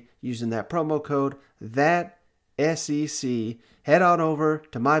today using that promo code, THATSEC. Head on over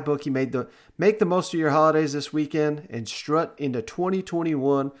to MyBookie. Make the most of your holidays this weekend and strut into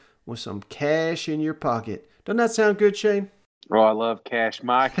 2021 with some cash in your pocket. Doesn't that sound good, Shane? Oh, I love cash,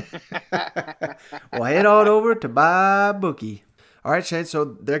 Mike. Well, head on over to MyBookie. All right, Shane, so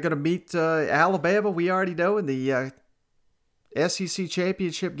they're going to meet Alabama, we already know, in the SEC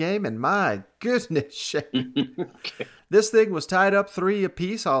championship game. And my goodness, Shane, this thing was tied up 3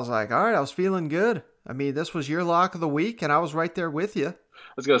 apiece. I was like, all right, I was feeling good. I mean, this was your lock of the week, and I was right there with you. I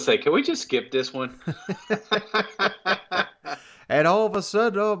was going to say, can we just skip this one? And all of a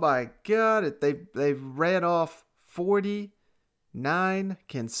sudden, oh my God, they ran off 49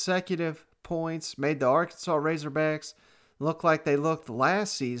 consecutive points, made the Arkansas Razorbacks look like they looked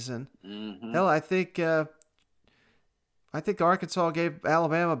last season. Mm-hmm. Hell, I think Arkansas gave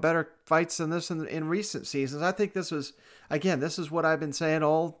Alabama better fights than this in recent seasons. I think this is what I've been saying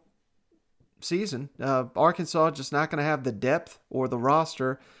all season. Arkansas just not going to have the depth or the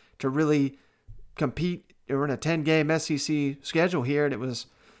roster to really compete. We're in a 10-game SEC schedule here, and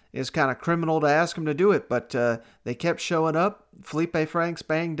it's kind of criminal to ask them to do it, but they kept showing up. Felipe Franks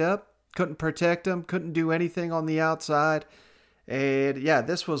banged up, couldn't protect him, couldn't do anything on the outside. And yeah,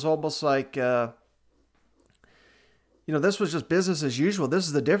 this was almost like, this was just business as usual. This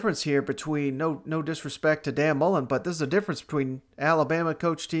is the difference here between, no disrespect to Dan Mullen, but this is the difference between Alabama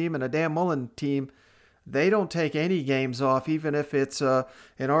coach team and a Dan Mullen team. They don't take any games off, even if it's an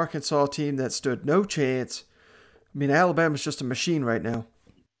Arkansas team that stood no chance. I mean, Alabama's just a machine right now.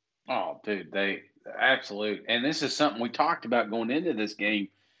 Oh, dude, absolute. And this is something we talked about going into this game,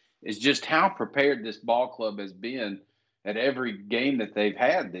 is just how prepared this ball club has been at every game that they've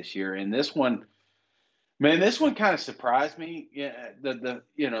had this year. And this one, man, kind of surprised me. Yeah,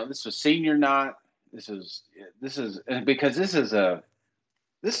 this was senior night. This is because this is an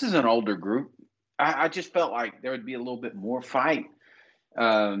older group. I just felt like there would be a little bit more fight.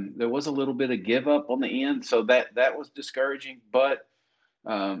 There was a little bit of give up on the end, so that was discouraging. But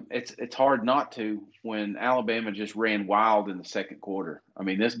it's hard not to when Alabama just ran wild in the second quarter. I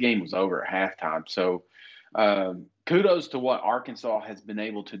mean, this game was over at halftime. So kudos to what Arkansas has been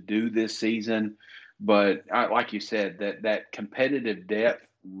able to do this season. But like you said, that competitive depth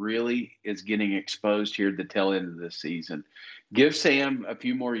really is getting exposed here at the tail end of this season. Give Sam a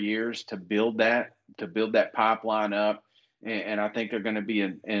few more years to build that pipeline up, and I think they're going to be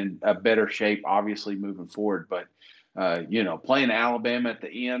in a better shape, obviously, moving forward. But playing Alabama at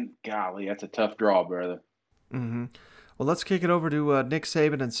the end, golly, that's a tough draw, brother. Mm-hmm. Well, let's kick it over to Nick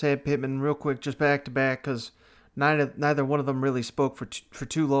Saban and Sam Pittman real quick, just back to back, because neither one of them really spoke for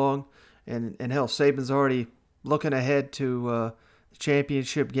too long, and hell, Saban's already looking ahead to the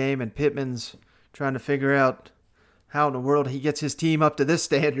championship game, and Pittman's trying to figure out how in the world he gets his team up to this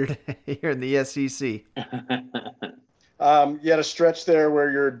standard here in the SEC. You had a stretch there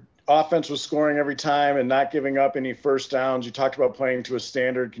where your offense was scoring every time and not giving up any first downs. You talked about playing to a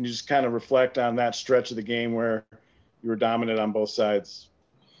standard. Can you just kind of reflect on that stretch of the game where you were dominant on both sides?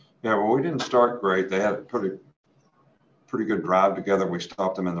 Yeah, well, we didn't start great. They had a pretty good drive together. We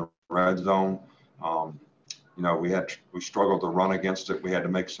stopped them in the red zone. We struggled to run against it. We had to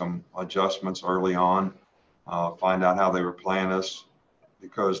make some adjustments early on, find out how they were playing us,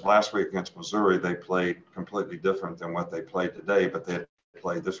 because last week against Missouri, they played completely different than what they played today, but they had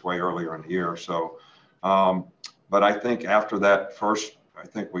played this way earlier in the year. So, but I think after that I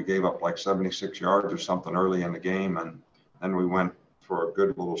think we gave up like 76 yards or something early in the game, and then we went for a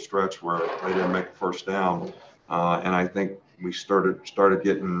good little stretch where they didn't make a first down. And I think we started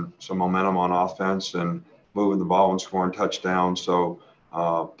getting some momentum on offense and moving the ball and scoring touchdowns. So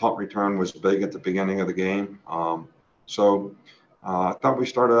punt return was big at the beginning of the game. I thought we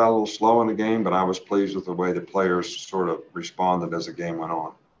started out a little slow in the game, but I was pleased with the way the players sort of responded as the game went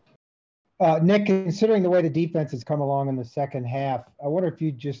on. Nick, considering the way the defense has come along in the second half, I wonder if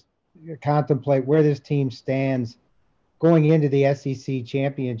you just contemplate where this team stands going into the SEC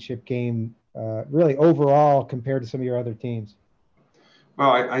championship game really overall compared to some of your other teams?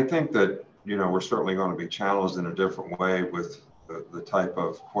 Well, I think that, we're certainly going to be challenged in a different way with the type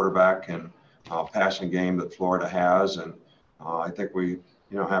of quarterback and passing game that Florida has. And I think we,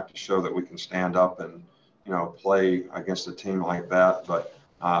 have to show that we can stand up and, play against a team like that. But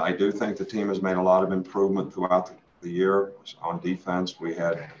I do think the team has made a lot of improvement throughout the year on defense. We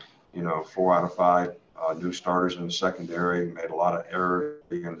had, 4 out of 5 new starters in the secondary, made a lot of errors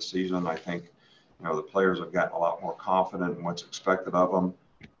in the season. I think, the players have gotten a lot more confident in what's expected of them.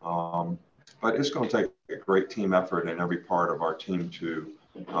 But it's going to take a great team effort in every part of our team to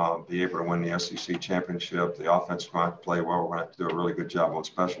be able to win the SEC championship. The offense is going to have to play well. We're going to have to do a really good job on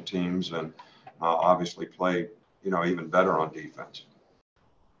special teams and obviously play, even better on defense.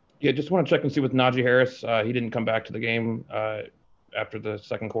 Yeah, just want to check and see with Najee Harris. He didn't come back to the game after the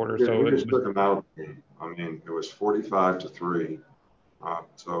second quarter. Yeah, so we just took him out of the game. I mean, it was 45-3.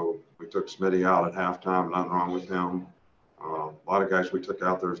 So we took Smitty out at halftime. Nothing wrong with him. A lot of guys we took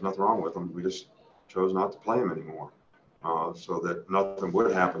out, there's nothing wrong with them. We just chose not to play them anymore so that nothing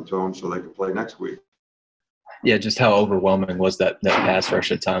would happen to them so they could play next week. Yeah, just how overwhelming was that pass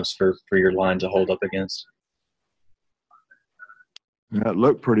rush at times for your line to hold up against? That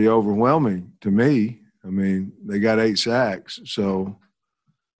looked pretty overwhelming to me. I mean, they got 8 sacks. So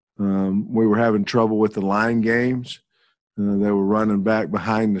we were having trouble with the line games. They were running back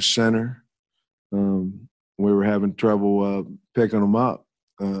behind the center. We were having trouble picking them up.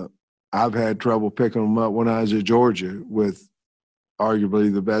 I've had trouble picking them up when I was at Georgia with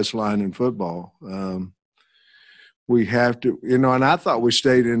arguably the best line in football. We have to, and I thought we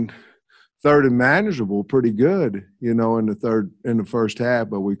stayed in third and manageable pretty good, in the first half,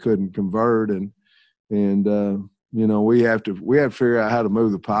 but we couldn't convert. And we have to figure out how to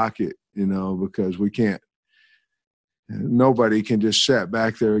move the pocket, because we can't. Nobody can just sit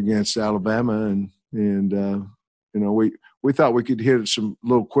back there against Alabama, and we thought we could hit some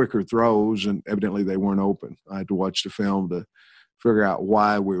little quicker throws, and evidently they weren't open. I had to watch the film to figure out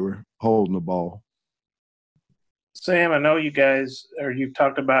why we were holding the ball. Sam, I know you guys, or you've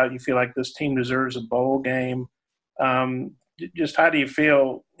talked about, you feel like this team deserves a bowl game. Just how do you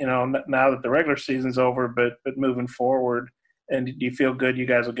feel, now that the regular season's over, but moving forward? And do you feel good you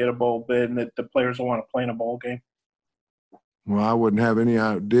guys will get a bowl bid and that the players will want to play in a bowl game? Well, I wouldn't have any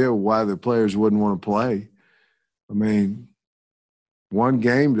idea why the players wouldn't want to play. I mean, one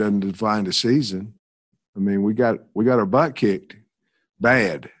game doesn't define the season. I mean, we got our butt kicked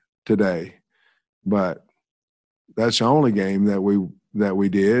bad today, but that's the only game that we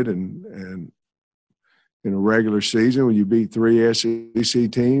did. And in a regular season, when you beat 3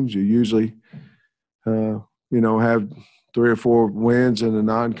 SEC teams, you usually, have 3 or 4 wins in a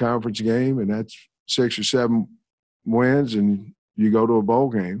non-conference game, and that's 6 or 7 wins, and you go to a bowl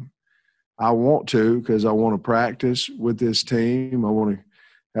game. I want to, because I want to practice with this team. I want to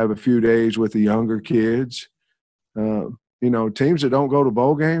have a few days with the younger kids. Teams that don't go to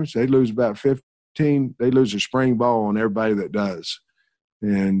bowl games, they lose about 15. They lose a spring ball on everybody that does.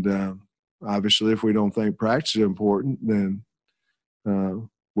 And obviously, if we don't think practice is important, then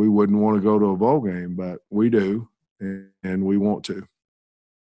we wouldn't want to go to a bowl game, but we do, and we want to.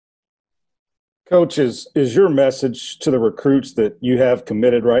 Coach, is your message to the recruits that you have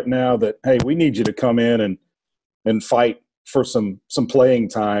committed right now that, hey, we need you to come in and fight for some playing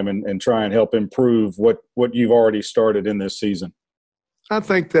time and try and help improve what you've already started in this season? I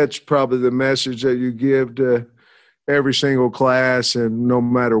think that's probably the message that you give to every single class, and no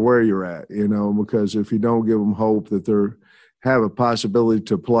matter where you're at, because if you don't give them hope that they have a possibility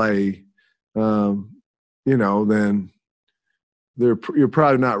to play, then you're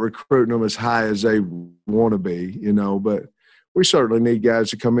probably not recruiting them as high as they want to be, but we certainly need guys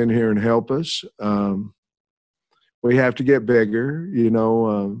to come in here and help us. We have to get bigger,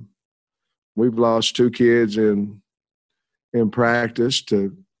 we've lost 2 kids in practice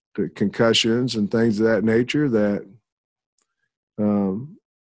to concussions and things of that nature that,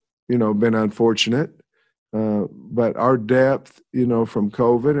 been unfortunate. But our depth, from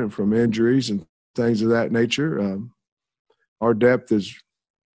COVID and from injuries and things of that nature, our depth is,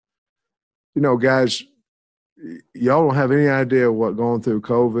 guys, y'all don't have any idea what going through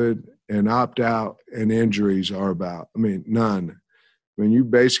COVID and opt-out and injuries are about. I mean, none. I mean, you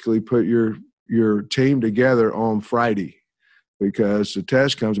basically put your team together on Friday because the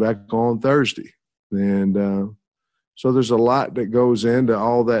test comes back on Thursday. And so there's a lot that goes into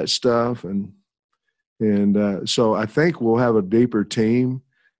all that stuff. And so I think we'll have a deeper team.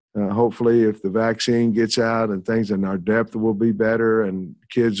 Hopefully, if the vaccine gets out and things, and our depth will be better, and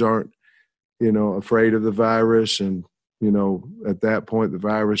kids aren't, afraid of the virus, and at that point, the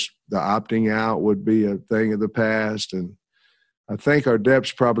opting out would be a thing of the past. And I think our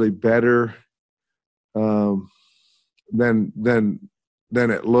depth's probably better than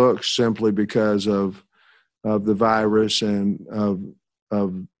it looks, simply because of the virus and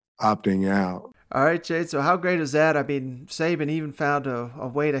of opting out. All right, Jade. So how great is that? I mean, Saban even found a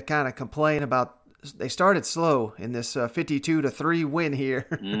way to kind of complain about. They started slow in this 52-3 win here.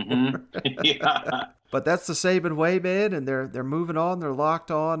 Yeah. But that's the Saban way, man, and they're moving on. They're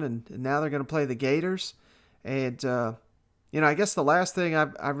locked on, and now they're going to play the Gators. And I guess the last thing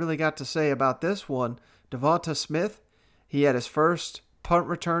I really got to say about this one, Devonta Smith, he had his first punt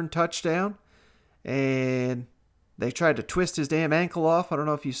return touchdown, and they tried to twist his damn ankle off. I don't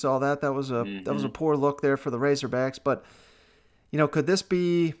know if you saw that. That was a poor look there for the Razorbacks. But could this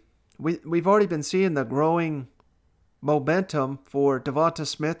be? We've already been seeing the growing momentum for Devonta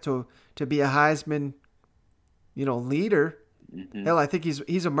Smith to be a Heisman, leader. Hell, I think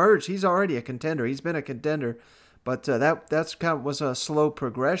he's emerged. He's already a contender. He's been a contender, but that's kind of was a slow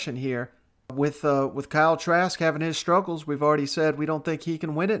progression here. With Kyle Trask having his struggles, we've already said we don't think he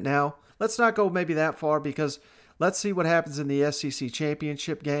can win it now. Let's not go maybe that far, because let's see what happens in the SEC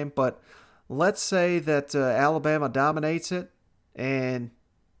championship game. But let's say that Alabama dominates it and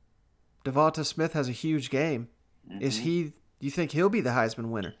Devonta Smith has a huge game. Do you think he'll be the Heisman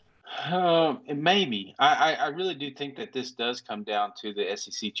winner? Maybe. I really do think that this does come down to the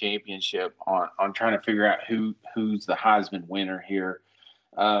SEC championship on trying to figure out who's the Heisman winner here,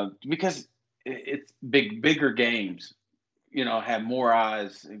 because it's bigger games. Have more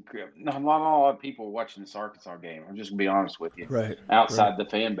eyes. Not a lot of people are watching this Arkansas game. I'm just gonna be honest with you. Right. Outside the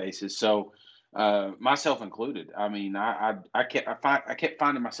fan bases, so myself included. I mean, I kept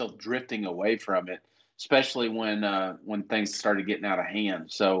finding myself drifting away from it, especially when things started getting out of hand.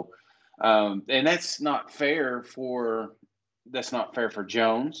 So, and that's not fair for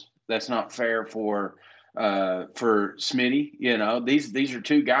Jones. That's not fair for Smitty. These are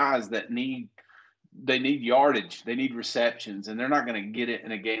two guys that need yardage, they need receptions, and they're not going to get it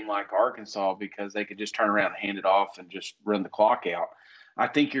in a game like Arkansas because they could just turn around and hand it off and just run the clock out. I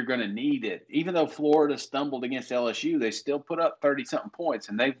think you're going to need it. Even though Florida stumbled against LSU, they still put up 30-something points,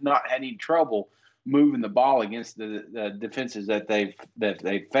 and they've not had any trouble moving the ball against the defenses that they've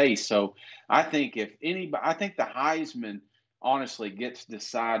faced. So I think the Heisman honestly gets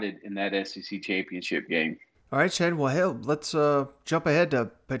decided in that SEC championship game. All right, Shane. Well, hell, let's jump ahead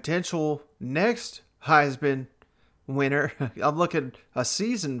to potential next Heisman winner. I'm looking a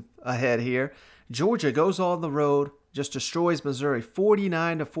season ahead here. Georgia goes on the road, just destroys Missouri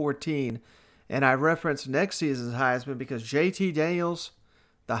 49-14. And I reference next season's Heisman because JT Daniels,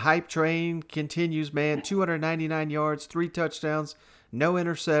 the hype train continues, man. 299 yards, 3 touchdowns, no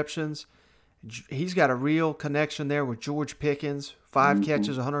interceptions. He's got a real connection there with George Pickens. 5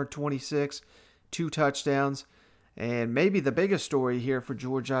 catches, 126, 2 touchdowns. And maybe the biggest story here for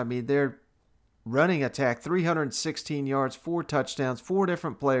Georgia, I mean, their running attack, 316 yards, 4 touchdowns, 4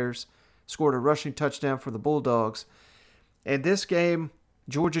 different players scored a rushing touchdown for the Bulldogs. And this game,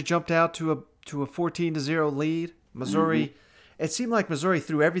 Georgia jumped out to a 14-0 lead. Missouri, it seemed like Missouri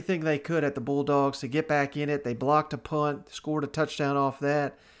threw everything they could at the Bulldogs to get back in it. They blocked a punt, scored a touchdown off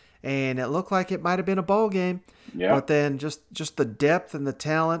that, and it looked like it might have been a ball game. Yeah. But then just the depth and the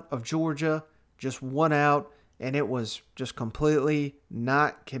talent of Georgia just won out, and it was just completely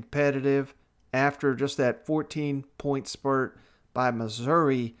not competitive after just that 14-point spurt by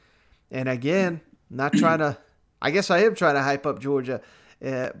Missouri. And again, not trying to – I guess I am trying to hype up Georgia,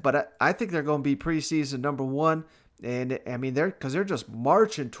 but I think they're going to be preseason number 1. And, I mean, they're just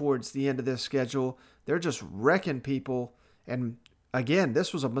marching towards the end of this schedule. They're just wrecking people. And, again,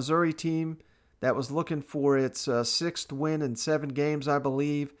 this was a Missouri team that was looking for its 6th win in 7 games, I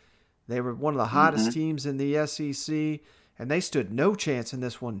believe. They were one of the hottest teams in the SEC, and they stood no chance in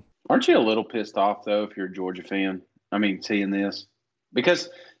this one. Aren't you a little pissed off, though, if you're a Georgia fan? I mean, seeing this? Because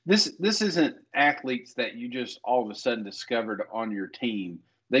this isn't athletes that you just all of a sudden discovered on your team.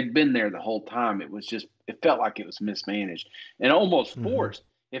 They've been there the whole time. It felt like it was mismanaged and almost forced.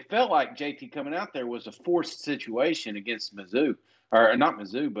 It felt like JT coming out there was a forced situation against Mizzou. Or not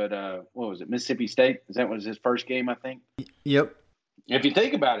Mizzou, but what was it, Mississippi State? That was his first game, I think? Yep. If you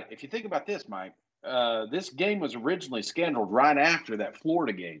think about this, Mike, this game was originally scheduled right after that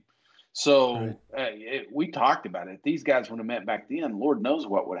Florida game. So we talked about it. If these guys would have met back then, Lord knows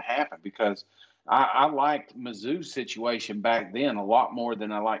what would have happened, because I liked Mizzou's situation back then a lot more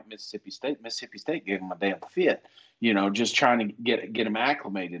than I liked Mississippi State. Mississippi State gave them a damn fit, just trying to get them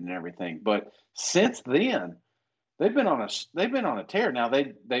acclimated and everything. But since then, they've been on a tear. Now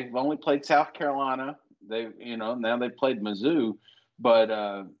they've only played South Carolina Now they played Mizzou, but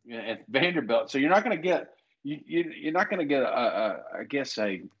at Vanderbilt. So you're not going to get you're not going to get I guess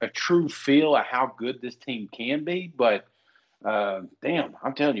a true feel of how good this team can be. But damn,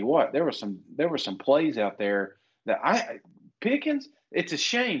 I'm telling you what, there were some plays out there that Pickens. It's a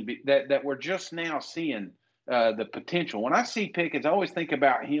shame that we're just now seeing the potential. When I see Pickens, I always think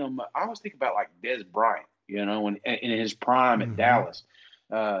about him. I always think about like Des Bryant, when in his prime at Dallas.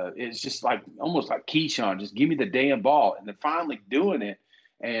 It's just like almost like Keyshawn, just give me the damn ball, and they're finally doing it,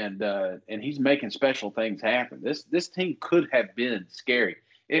 and he's making special things happen. This team could have been scary.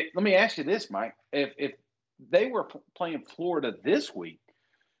 Let me ask you this, Mike: if they were playing Florida this week,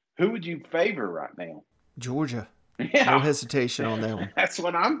 who would you favor right now? Georgia. Yeah. No hesitation on that one. That's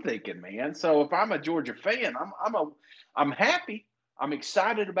what I'm thinking, man. So if I'm a Georgia fan, I'm happy. I'm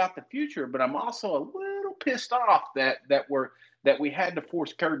excited about the future, but I'm also a little pissed off that we had to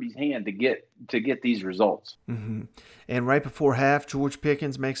force Kirby's hand to get these results. Mm-hmm. And right before half, George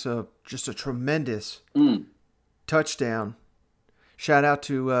Pickens makes just a tremendous touchdown. Shout out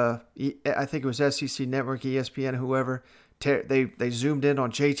to I think it was SEC Network, ESPN, whoever. They zoomed in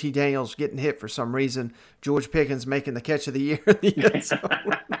on JT Daniels getting hit for some reason. George Pickens making the catch of the year in the end zone.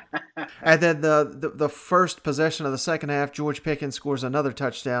 And then the first possession of the second half, George Pickens scores another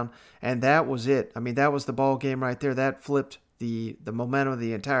touchdown, and that was it. I mean, that was the ball game right there. That flipped the momentum of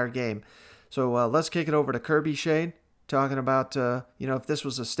the entire game. So let's kick it over to Kirby Shane, talking about if this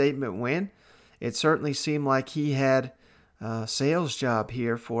was a statement win. It certainly seemed like he had a sales job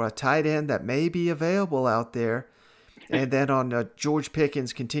here for a tight end that may be available out there. And then on George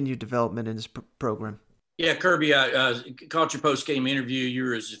Pickens' continued development in his program. Yeah, Kirby, I caught your post-game interview. You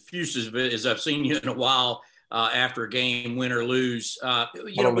were as effusive as I've seen you in a while after a game, win or lose. I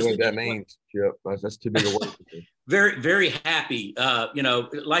don't know what that means, Chip. That's too big a word. Very, very happy.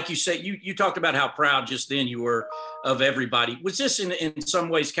 Like you said, you talked about how proud just then you were of everybody. Was this in some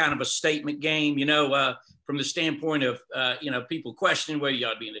ways kind of a statement game, from the standpoint of, people questioning whether you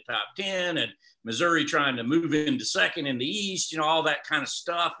ought to be in the top 10 and Missouri trying to move into second in the East, all that kind of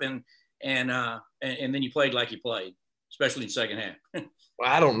stuff. And then you played like you played, especially in the second half. Well,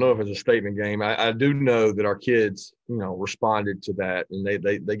 I don't know if it's a statement game. I do know that our kids, responded to that, and they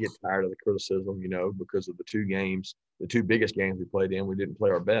get tired of the criticism, because of the two biggest games we played in. We didn't play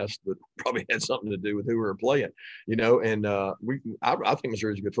our best, but probably had something to do with who we were playing, And I think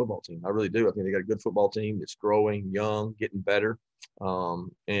Missouri's a good football team. I really do. I think they got a good football team that's growing, young, getting better,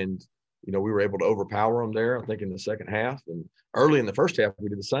 and we were able to overpower them there, I think, in the second half. And early in the first half, we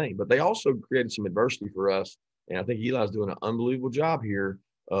did the same. But they also created some adversity for us. And I think Eli's doing an unbelievable job here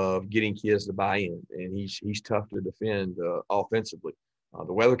of getting kids to buy in. And he's tough to defend offensively.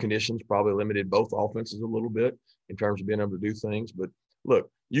 The weather conditions probably limited both offenses a little bit in terms of being able to do things. But look,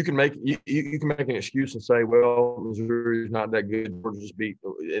 you can make an excuse and say, well, Missouri's not that good. We're just beat.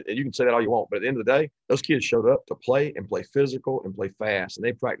 And you can say that all you want. But at the end of the day, those kids showed up to play and play physical and play fast. And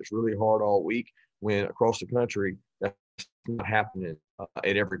they practiced really hard all week when across the country, that's not happening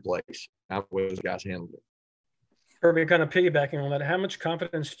at every place. How those guys handled it. Kirby, kind of piggybacking on that, how much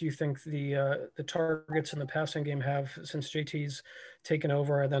confidence do you think the targets in the passing game have since JT's taken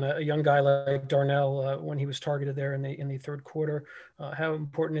over, and then a young guy like Darnell when he was targeted there in the third quarter? How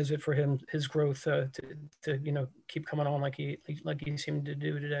important is it for him, his growth, to keep coming on like he seemed to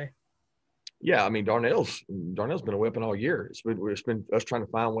do today? Yeah, I mean Darnell's been a weapon all year. It's been us trying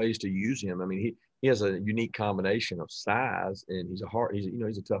to find ways to use him. I mean he has a unique combination of size, and he's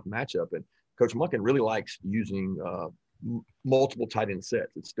a tough matchup. And Coach Monken really likes using multiple tight end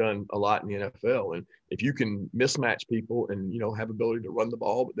sets. It's done a lot in the NFL. And if you can mismatch people and, have ability to run the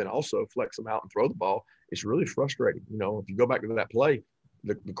ball, but then also flex them out and throw the ball, it's really frustrating. If you go back to that play,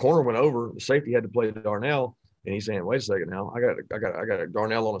 the corner went over, the safety had to play Darnell, and he's saying, wait a second now, I got a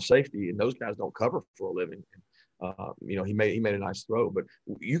Darnell on a safety, and those guys don't cover for a living. He made a nice throw, but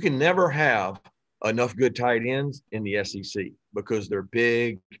you can never have enough good tight ends in the SEC because they're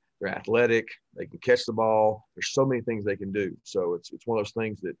big, they're athletic, they can catch the ball. There's so many things they can do. So it's one of those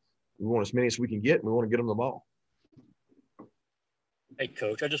things that we want as many as we can get, and we want to get them the ball. Hey,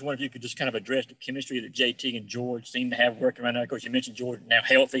 Coach, I just wonder if you could just kind of address the chemistry that JT and George seem to have working right now. Of course, you mentioned George now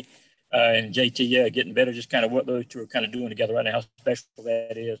healthy and JT getting better, just kind of what those two are kind of doing together right now, how special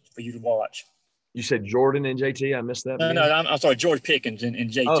that is for you to watch. You said Jordan and JT? I missed that. No, I'm sorry, George Pickens and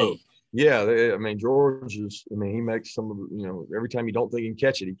JT. Oh. Yeah, George he makes some of the, every time you don't think he can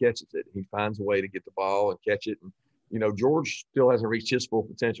catch it, he catches it. He finds a way to get the ball and catch it. And, George still hasn't reached his full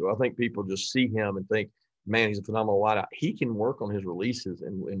potential. I think people just see him and think, man, he's a phenomenal wideout. He can work on his releases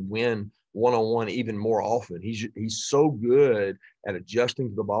and win one-on-one even more often. He's so good at adjusting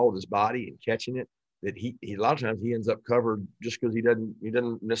to the ball with his body and catching it. that he a lot of times he ends up covered just because he doesn't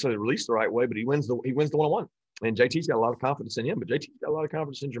necessarily release the right way, but he wins the one-on-one. And JT's got a lot of confidence in him, but JT's got a lot of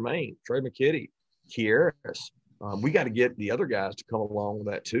confidence in Jermaine, Trey McKitty, Kieris. We got to get the other guys to come along with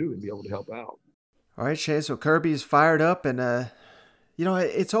that too and be able to help out. All right, Shane. So Kirby's fired up, and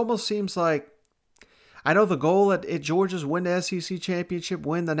it almost seems like, I know the goal at Georgia's win the SEC championship,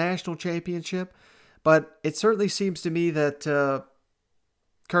 win the national championship, but it certainly seems to me that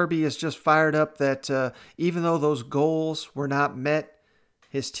Kirby is just fired up that even though those goals were not met,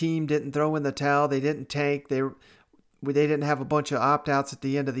 his team didn't throw in the towel, they didn't tank, they didn't have a bunch of opt-outs at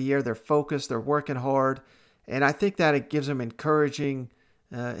the end of the year. They're focused, they're working hard, and I think that it gives them encouragement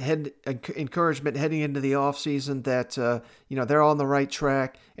heading into the offseason that they're on the right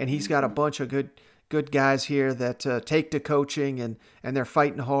track, and he's got a bunch of good guys here that take to coaching and they're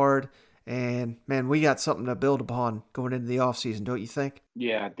fighting hard. And man, we got something to build upon going into the offseason, don't you think?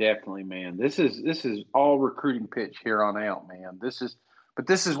 Yeah, definitely, man. This is all recruiting pitch here on out, man. This is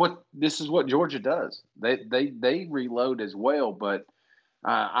what Georgia does. They reload as well, but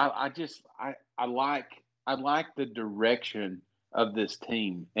I like the direction of this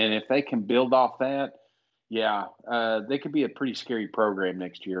team, and if they can build off that, they could be a pretty scary program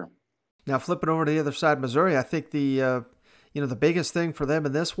next year. Now, flipping over to the other side, Missouri, I think the biggest thing for them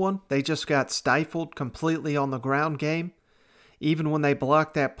in this one, they just got stifled completely on the ground game. Even when they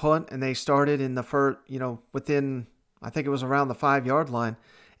blocked that punt and they started in the first, within, I think it was around the 5-yard line,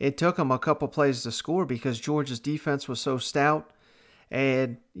 it took them a couple plays to score because Georgia's defense was so stout.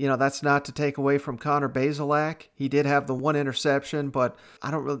 And, that's not to take away from Connor Bazelak. He did have the one interception, but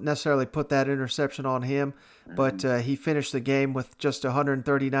I don't necessarily put that interception on him. But he finished the game with just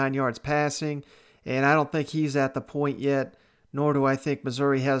 139 yards passing. And I don't think he's at the point yet, nor do I think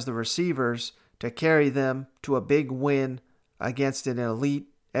Missouri has the receivers to carry them to a big win against an elite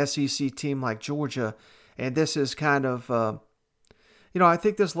SEC team like Georgia. And this is kind of, I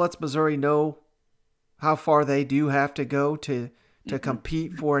think this lets Missouri know how far they do have to go to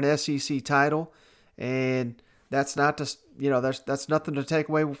compete for an SEC title. And that's not just, that's nothing to take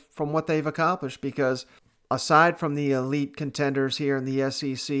away from what they've accomplished, because aside from the elite contenders here in the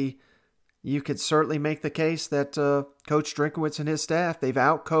SEC, you could certainly make the case that Coach Drinkowitz and his staff, they've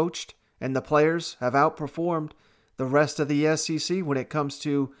outcoached, and the players have outperformed the rest of the SEC when it comes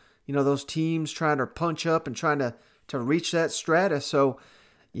to, those teams trying to punch up and trying to reach that strata. So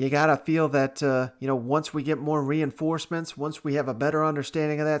you got to feel that, once we get more reinforcements, once we have a better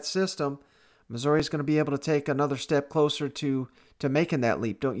understanding of that system, Missouri's going to be able to take another step closer to making that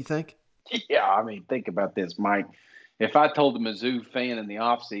leap, don't you think? Yeah, I mean, think about this, Mike. If I told a Mizzou fan in the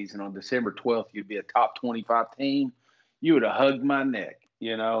offseason on December 12th you'd be a top 25 team, you would have hugged my neck.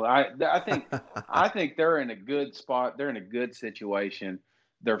 I think they're in a good spot. They're in a good situation.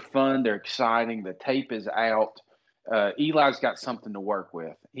 They're fun. They're exciting. The tape is out. Eli's got something to work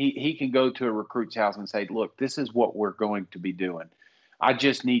with. He can go to a recruit's house and say, look, this is what we're going to be doing. I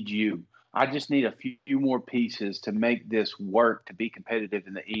just need you. I just need a few more pieces to make this work to be competitive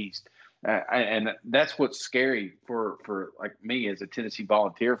in the East. And that's what's scary for like me as a Tennessee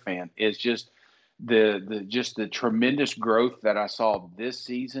Volunteer fan, is just the tremendous growth that I saw this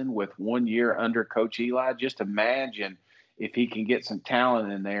season with 1 year under Coach Eli. Just imagine if he can get some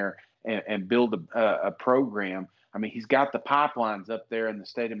talent in there and build a program. I mean, he's got the pipelines up there in the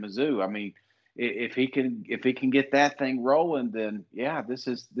state of Mizzou. I mean, if he can get that thing rolling, then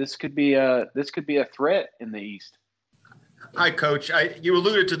this could be a threat in the East. Hi, Coach. You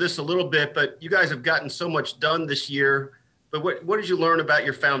alluded to this a little bit, but you guys have gotten so much done this year. But what did you learn about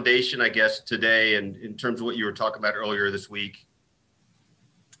your foundation, I guess, today, and in terms of what you were talking about earlier this week?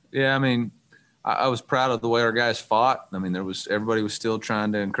 Yeah, I mean, I was proud of the way our guys fought. I mean, everybody was still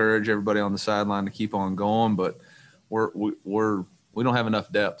trying to encourage everybody on the sideline to keep on going, but we don't have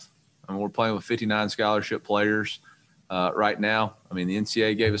enough depth. I mean, we're playing with 59 scholarship players right now. I mean, the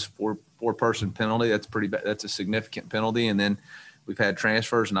NCAA gave us a four-person penalty. That's pretty bad. That's a significant penalty. And then we've had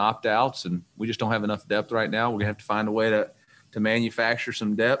transfers and opt-outs, and we just don't have enough depth right now. We're gonna have to find a way to manufacture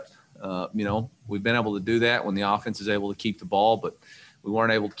some depth. We've been able to do that when the offense is able to keep the ball, but we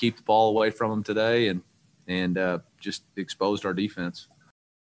weren't able to keep the ball away from them today, and just exposed our defense.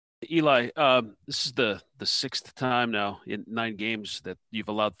 Eli, this is the sixth time now in 9 games that you've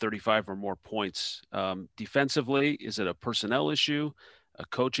allowed 35 or more points. Defensively, is it a personnel issue, a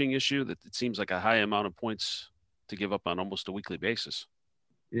coaching issue, that it seems like a high amount of points to give up on almost a weekly basis?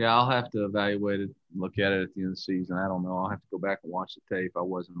 Yeah, I'll have to evaluate it, look at it at the end of the season. I don't know. I'll have to go back and watch the tape. I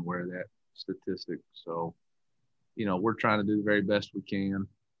wasn't aware of that statistic. So, we're trying to do the very best we can.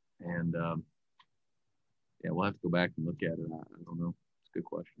 And, we'll have to go back and look at it. I don't know. It's a good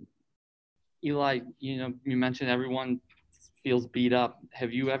question. Eli, you mentioned everyone feels beat up.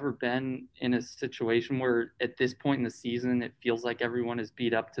 Have you ever been in a situation where at this point in the season it feels like everyone is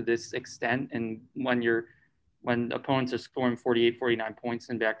beat up to this extent? And when opponents are scoring 48, 49 points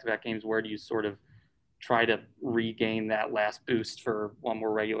in back-to-back games, where do you sort of try to regain that last boost for one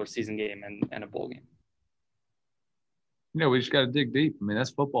more regular season game and a bowl game? We just got to dig deep. I mean,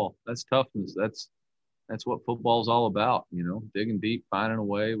 that's football. That's toughness. That's what football is all about, digging deep, finding a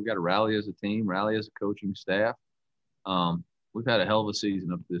way. We got to rally as a team, rally as a coaching staff. We've had a hell of a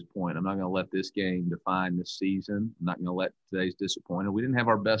season up to this point. I'm not going to let this game define this season. I'm not going to let today's disappointed. We didn't have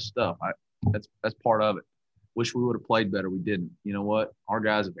our best stuff. That's part of it. Wish we would have played better. We didn't. You know what? Our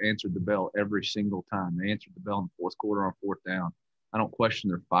guys have answered the bell every single time. They answered the bell in the fourth quarter on fourth down. I don't question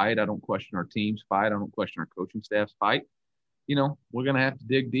their fight. I don't question our team's fight. I don't question our coaching staff's fight. We're going to have to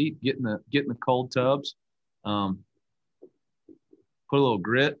dig deep, get in the cold tubs, put a little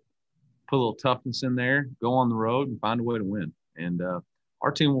grit, put a little toughness in there, go on the road and find a way to win. And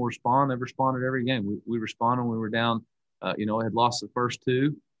our team will respond. They've responded every game. We responded when we were down. Had lost the first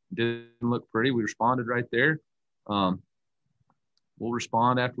two. Didn't look pretty. We responded right there. We'll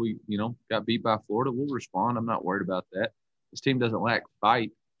respond after we, got beat by Florida. We'll respond. I'm not worried about that. This team doesn't lack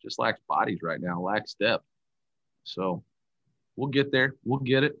fight, just lacks bodies right now, lacks depth. So we'll get there. We'll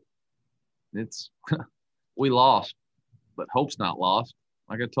get it. It's we lost, but hope's not lost.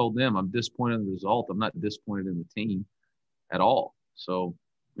 Like I told them, I'm disappointed in the result. I'm not disappointed in the team at all. So,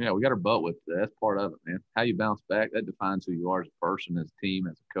 we got our butt whipped. That's part of it, man. How you bounce back, that defines who you are as a person, as a team,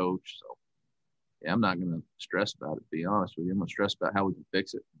 as a coach. So, I'm not going to stress about it, to be honest with you. I'm going to stress about how we can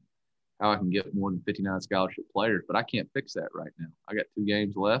fix it, how I can get more than 59 scholarship players. But I can't fix that right now. I got 2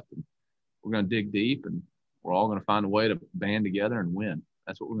 games left, and we're going to dig deep, and we're all going to find a way to band together and win.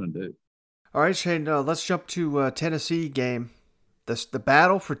 That's what we're going to do. All right, Shane, let's jump to Tennessee game. The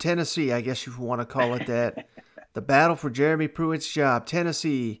battle for Tennessee, I guess you want to call it that. The battle for Jeremy Pruitt's job.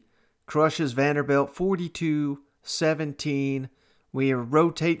 Tennessee crushes Vanderbilt 42-17. We are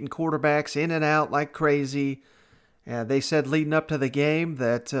rotating quarterbacks in and out like crazy. They said leading up to the game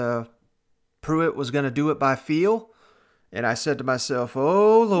that Pruitt was going to do it by feel. And I said to myself,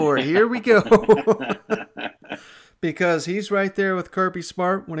 oh, Lord, here we go. Because he's right there with Kirby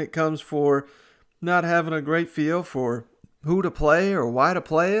Smart when it comes for not having a great feel for who to play or why to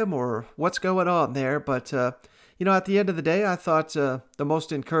play him or what's going on there. But, at the end of the day, I thought the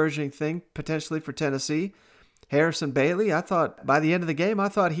most encouraging thing potentially for Tennessee, Harrison Bailey, I thought by the end of the game,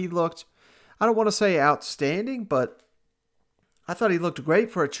 he looked, I don't want to say outstanding, but I thought he looked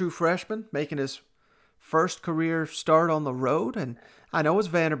great for a true freshman, making his first career start on the road. And I know it's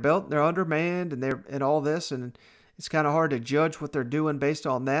Vanderbilt, they're undermanned and all this, and it's kind of hard to judge what they're doing based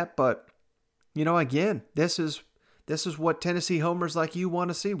on that. But, again, this is what Tennessee homers like you want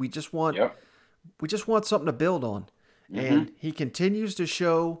to see. We just want something to build on. Mm-hmm. And he continues to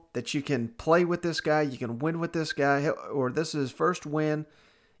show that you can play with this guy, you can win with this guy, or this is his first win.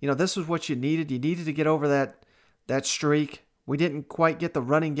 This is what you needed. You needed to get over that streak. We didn't quite get the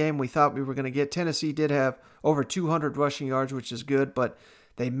running game we thought we were going to get. Tennessee did have over 200 rushing yards, which is good, but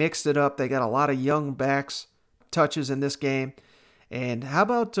they mixed it up. They got a lot of young backs touches in this game. And how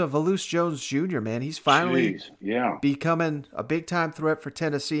about Volus Jones Jr., man? He's finally becoming a big-time threat for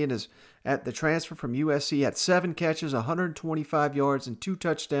Tennessee and is at the transfer from USC at 7 catches, 125 yards, and 2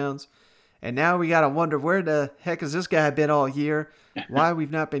 touchdowns. And now we got to wonder where the heck has this guy been all year, why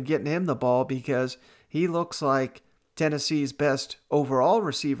we've not been getting him the ball, because he looks like Tennessee's best overall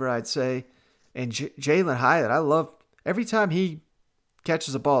receiver, I'd say. And Jalen Hyatt, I love every time he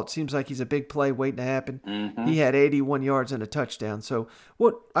catches a ball, it seems like he's a big play waiting to happen. Mm-hmm. He had 81 yards and a touchdown. So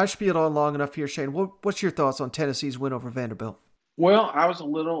I spieled on long enough here, Shane. What's your thoughts on Tennessee's win over Vanderbilt? Well, I was a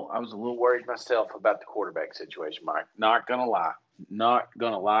little worried myself about the quarterback situation, Mike. Not gonna lie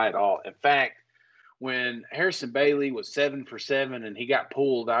at all. In fact, when Harrison Bailey was 7 for 7 and he got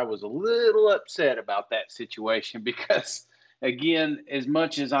pulled, I was a little upset about that situation because, again, as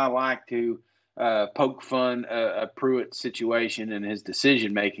much as I like to poke fun a Pruitt situation and his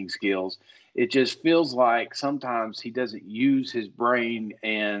decision-making skills, it just feels like sometimes he doesn't use his brain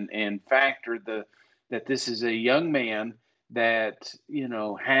and factor that this is a young man that,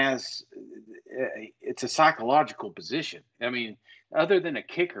 has it's a psychological position. I mean, other than a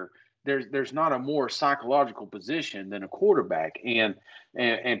kicker, there's not a more psychological position than a quarterback, and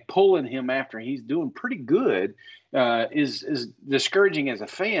pulling him after he's doing pretty good is discouraging as a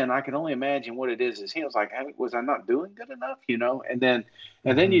fan. I can only imagine what it is as he was like, hey, was I not doing good enough, and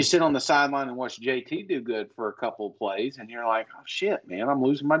then you sit on the sideline and watch JT do good for a couple of plays, and you're like, oh shit, man, I'm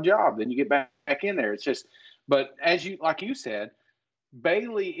losing my job. Then you get back in there. It's just, but like you said,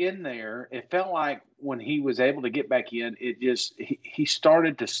 Bailey in there, it felt like when he was able to get back in, he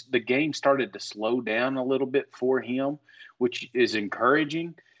started to, the game started to slow down a little bit for him, which is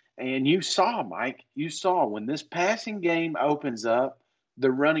encouraging. And you saw, Mike, when this passing game opens up, the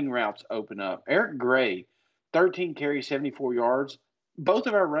running routes open up. Eric Gray, 13 carries, 74 yards. Both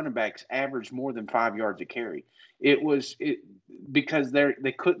of our running backs averaged more than 5 yards a carry. Because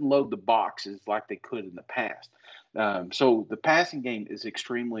they couldn't load the boxes like they could in the past. So the passing game is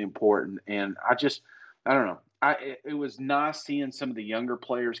extremely important, and I don't know. It was nice seeing some of the younger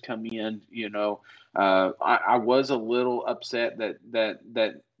players come in. I was a little upset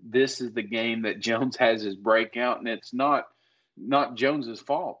that this is the game that Jones has his breakout, and it's not Jones's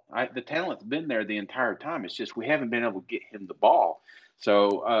fault. The talent's been there the entire time. It's just we haven't been able to get him the ball.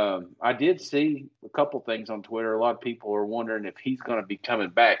 So I did see a couple things on Twitter. A lot of people are wondering if he's going to be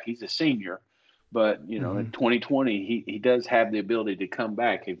coming back. He's a senior. But, in 2020, he does have the ability to come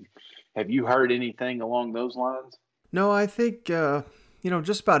back. Have you heard anything along those lines? No, I think,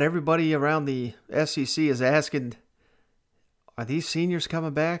 just about everybody around the SEC is asking, are these seniors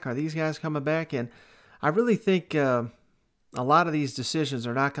coming back? Are these guys coming back? And I really think a lot of these decisions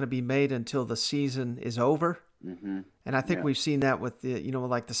are not going to be made until the season is over. Mm-hmm. And I think we've seen that with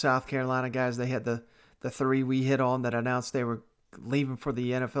like the South Carolina guys. They had the three we hit on that announced they were leaving for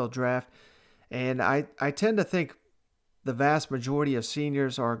the NFL draft. And I tend to think the vast majority of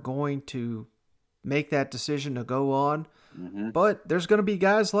seniors are going to make that decision to go on. Mm-hmm. But there's going to be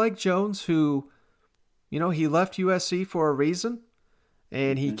guys like Jones who, he left USC for a reason.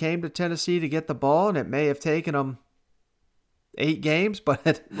 And he came to Tennessee to get the ball, and it may have taken him 8 games,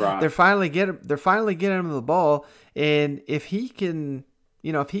 but they're finally getting him the ball. And if he can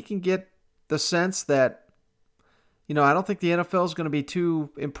get the sense that, I don't think the NFL is going to be too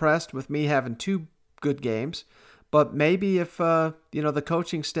impressed with me having 2 good games, but maybe if, the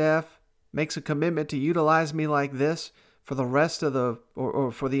coaching staff makes a commitment to utilize me like this for the rest of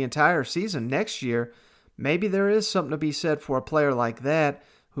or for the entire season next year, maybe there is something to be said for a player like that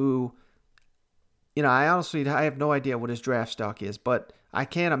who, I have no idea what his draft stock is, but I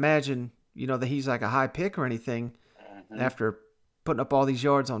can't imagine, that he's like a high pick or anything after putting up all these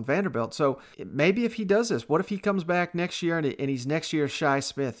yards on Vanderbilt. So maybe if he does this, what if he comes back next year and he's next year's Shi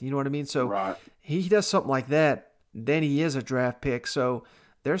Smith? You know what I mean? So he does something like that, then he is a draft pick. So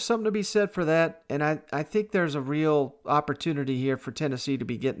there's something to be said for that. And I think there's a real opportunity here for Tennessee to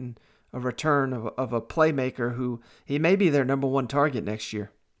be getting a return of a playmaker who he may be their number 1 target next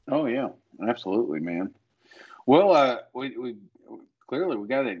year. Oh, yeah, absolutely, man. Well, we clearly we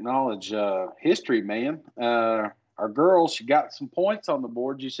got to acknowledge history, man. Our girl, she got some points on the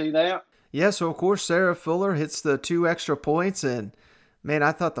board. Did you see that? Yeah, so of course Sarah Fuller hits the 2 extra points, and man,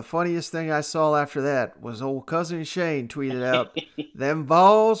 I thought the funniest thing I saw after that was old cousin Shane tweeted out, "Them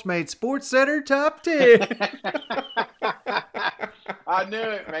Vols made SportsCenter top 10." I knew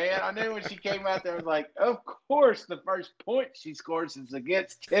it, man. I knew when she came out there, I was like, of course the first point she scores is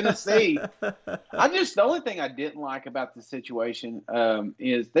against Tennessee. The only thing I didn't like about the situation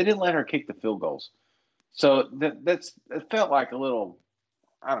is they didn't let her kick the field goals. So it felt like a little,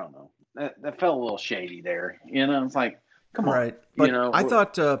 I don't know, that felt a little shady there. It's like, come on. Right. But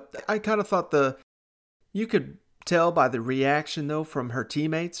I kind of thought you could tell by the reaction, though, from her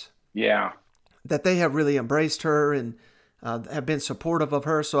teammates. Yeah. That they have really embraced her and have been supportive of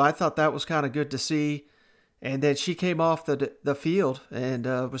her. So I thought that was kind of good to see. And then she came off the field and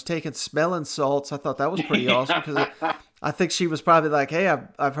was taking smelling salts. I thought that was pretty awesome because I think she was probably like, hey,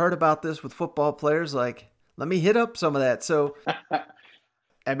 I've heard about this with football players. Like, let me hit up some of that. So,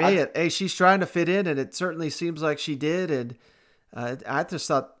 I mean, hey, she's trying to fit in, and it certainly seems like she did. And I just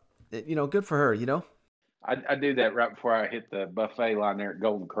thought, good for her, I do that right before I hit the buffet line there at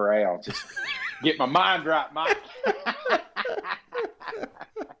Golden Corral. Just get my mind right, Mike.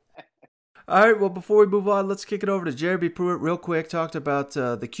 All right, well, before we move on, let's kick it over to Jeremy Pruitt real quick. Talked about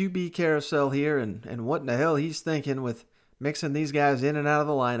the QB carousel here and what in the hell he's thinking with mixing these guys in and out of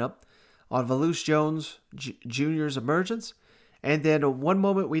the lineup on Velus Jones Jr.'s emergence. And then one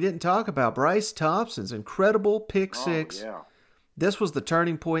moment we didn't talk about, Bryce Thompson's incredible pick six. Yeah. This was the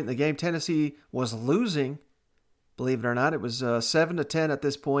turning point in the game. Tennessee was losing, believe it or not. It was 7-10 at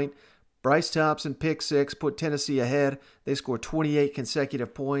this point. Bryce Thompson, pick six, put Tennessee ahead. They scored 28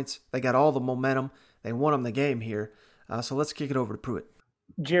 consecutive points. They got all the momentum. They won them the game here. So let's kick it over to Pruitt.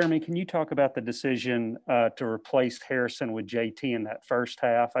 Jeremy, can you talk about the decision to replace Harrison with JT in that first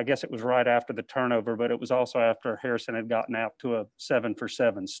half? I guess it was right after the turnover, but it was also after Harrison had gotten out to a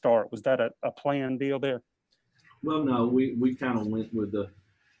 7-for-7 start. Was that a planned deal there? Well, no, we kind of went with a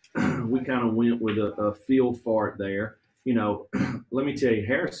feel for it there. let me tell you,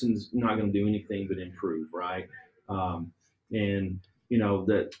 Harrison's not going to do anything but improve, right? And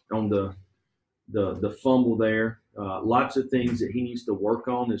that on the fumble there, lots of things that he needs to work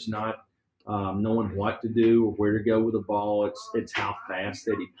on. Is not knowing what to do or where to go with the ball. It's how fast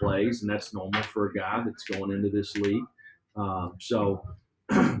that he plays, and that's normal for a guy that's going into this league. So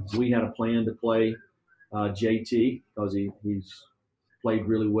we had a plan to play JT because he's played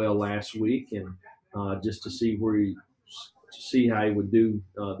really well last week, and just to see how he would do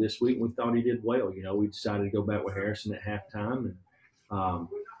this week. We thought he did well. We decided to go back with Harrison at halftime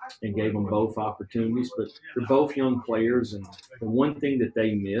and gave them both opportunities. But they're both young players, and the one thing that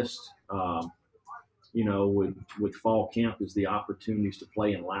they missed, with fall camp is the opportunities to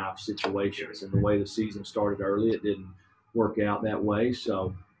play in live situations. And the way the season started early, it didn't work out that way.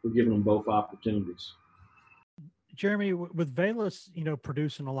 So we're giving them both opportunities. Jeremy, with Bayless,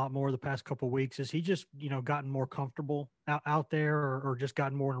 producing a lot more the past couple of weeks, has he just, gotten more comfortable out there or just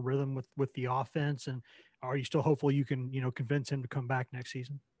gotten more in rhythm with the offense? And are you still hopeful you can, convince him to come back next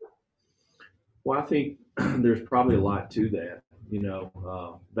season? Well, I think there's probably a lot to that.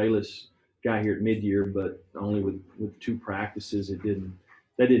 Bayless got here at mid-year, but only with 2 practices. That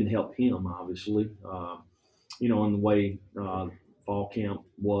didn't help him, obviously. In the way fall camp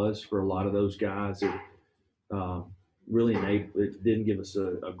was for a lot of those guys, it didn't give us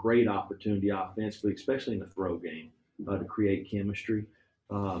a great opportunity offensively, especially in the throw game, to create chemistry.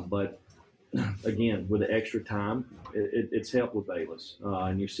 But again, with the extra time, it's helped with Bayless,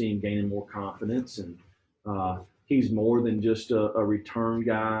 and you see him gaining more confidence. And he's more than just a return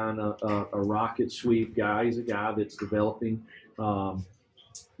guy and a rocket sweep guy. He's a guy that's developing,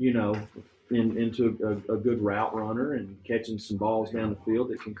 into a good route runner and catching some balls down the field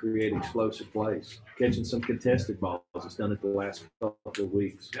that can create explosive plays, catching some contested balls. He's done it the last couple of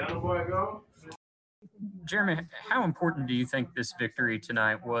weeks. Jeremy, how important do you think this victory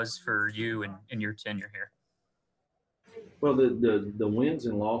tonight was for you and your tenure here? Well, the wins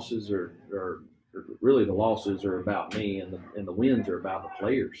and losses are really, the losses are about me, and the wins are about the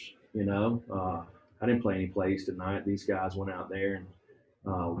players. I didn't play any plays tonight. These guys went out there and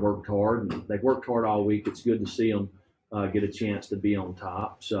worked hard, and they've worked hard all week. It's good to see them get a chance to be on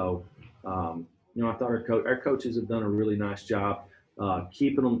top. So, I thought our coaches have done a really nice job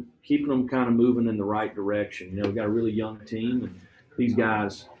keeping them kind of moving in the right direction. We've got a really young team, and these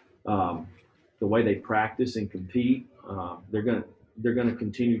guys, the way they practice and compete, they're gonna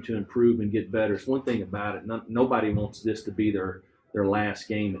continue to improve and get better. It's one thing about it. Nobody wants this to be their last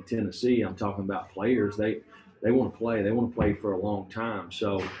game at Tennessee. I'm talking about players. They want to play. They want to play for a long time.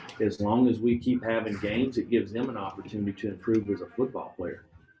 So as long as we keep having games, it gives them an opportunity to improve as a football player.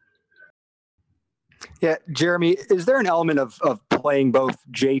 Yeah, Jeremy, is there an element of playing both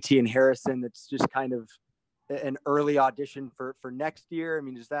JT and Harrison that's just kind of an early audition for next year? I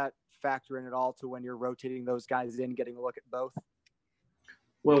mean, does that factor in at all to when you're rotating those guys in, getting a look at both?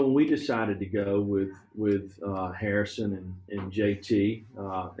 Well, when we decided to go with Harrison and JT,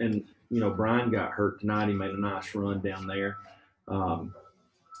 and Brian got hurt tonight. He made a nice run down there. We're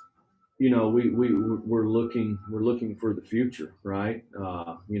looking for the future, right?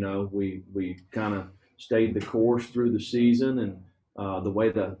 We kind of stayed the course through the season, and the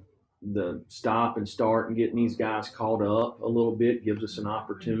way the stop and start and getting these guys caught up a little bit gives us an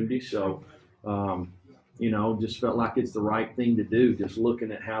opportunity. So, just felt like it's the right thing to do. Just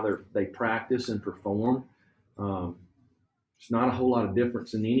looking at how they practice and perform, it's not a whole lot of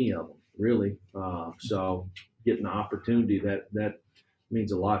difference in any of them, really. So getting the opportunity, that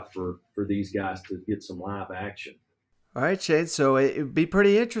means a lot for these guys to get some live action. All right, Shane. So it would be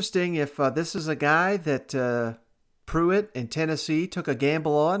pretty interesting if this is a guy that Pruitt in Tennessee took a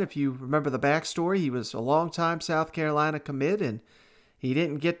gamble on. If you remember the backstory, he was a longtime South Carolina commit, and he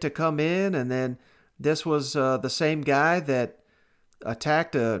didn't get to come in. And then this was the same guy that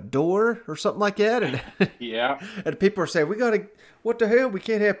attacked a door or something like that. And yeah. And people are saying, what the hell? We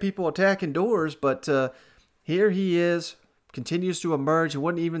can't have people attacking doors. But here he is, continues to emerge. He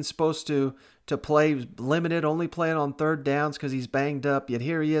wasn't even supposed to play. He was limited, only playing on third downs because he's banged up. Yet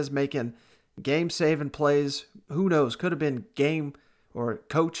here he is making game-saving plays. Who knows? Could have been game or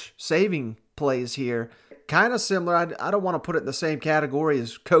coach-saving plays here. Kind of similar. I don't want to put it in the same category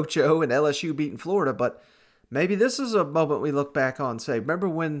as Coach O and LSU beating Florida, but maybe this is a moment we look back on and say, remember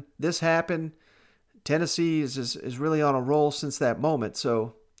when this happened? Tennessee is really on a roll since that moment.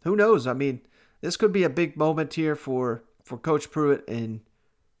 So who knows? I mean, this could be a big moment here for Coach Pruitt and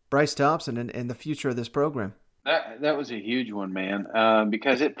Bryce Thompson and the future of this program. That was a huge one, man,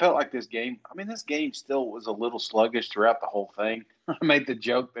 because it felt like this game still was a little sluggish throughout the whole thing. I made the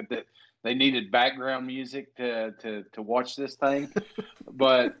joke that they needed background music to watch this thing.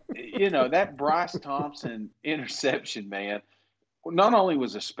 But, that Bryce Thompson interception, man, not only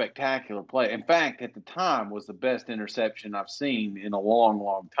was a spectacular play, in fact, at the time was the best interception I've seen in a long,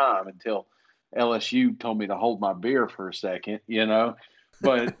 long time until LSU told me to hold my beer for a second,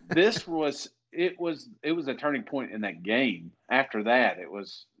 But this was a turning point in that game. After that, it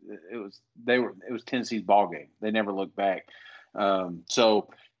was Tennessee's ball game. They never looked back. So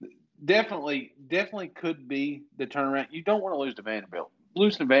definitely could be the turnaround. You don't want to lose to Vanderbilt.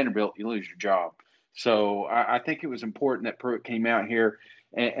 Lose to Vanderbilt, you lose your job. So I think it was important that Pruitt came out here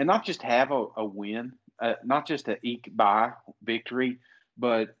and not just have a win, not just a eke by victory,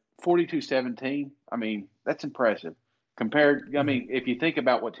 but 42-17. I mean, that's impressive. Compared, if you think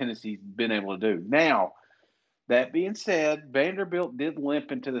about what Tennessee's been able to do. Now, that being said, Vanderbilt did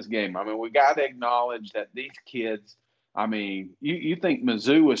limp into this game. I mean, we got to acknowledge that these kids, you think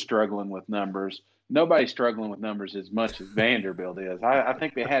Mizzou was struggling with numbers. Nobody's struggling with numbers as much as Vanderbilt is. I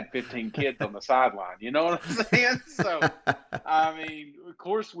think they had 15 kids on the sideline. You know what I'm saying? So, of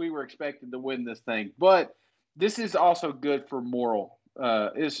course we were expected to win this thing. But this is also good for moral.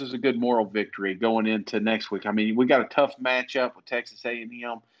 This is a good moral victory going into next week. We got a tough matchup with Texas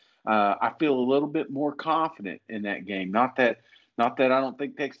A&M. I feel a little bit more confident in that game. Not that I don't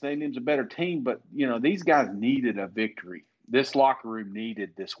think Texas A&M's a better team, but these guys needed a victory. This locker room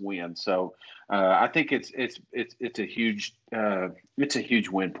needed this win, so I think it's a huge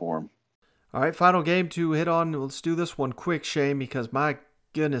win for them. All right, final game to hit on. Let's do this one quick, Shane, because my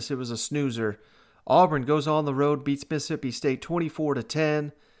goodness, it was a snoozer. Auburn goes on the road, beats Mississippi State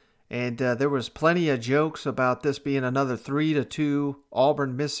 24-10, and there was plenty of jokes about this being another 3-2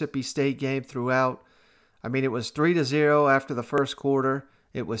 Auburn-Mississippi State game throughout. It was 3-0 after the first quarter.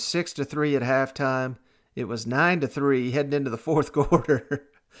 It was 6-3 at halftime. It was 9-3 heading into the fourth quarter.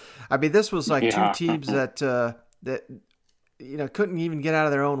 This was like two teams that couldn't even get out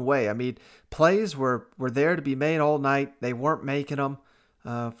of their own way. Plays were there to be made all night. They weren't making them.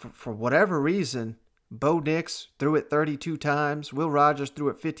 For whatever reason, Bo Nix threw it 32 times. Will Rogers threw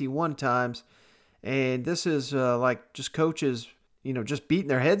it 51 times. And this is like just coaches, just beating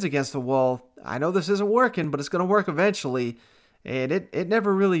their heads against the wall. I know this isn't working, but it's going to work eventually. And it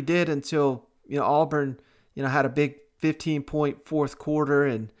never really did until, Auburn, had a big 15-point fourth quarter.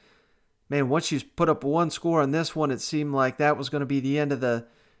 And, man, once you put up one score on this one, it seemed like that was going to be the end of the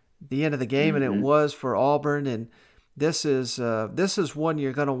game, and it was for Auburn. And this is one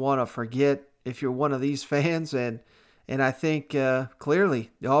you're going to want to forget if you're one of these fans. And I think clearly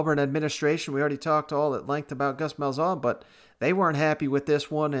the Auburn administration, we already talked all at length about Gus Malzahn, but they weren't happy with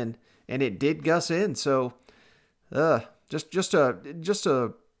this one, and it did Gus in. So just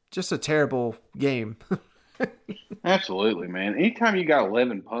a terrible game. Absolutely, man. Anytime you got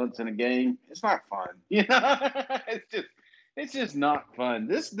 11 punts in a game, it's not fun. It's just not fun.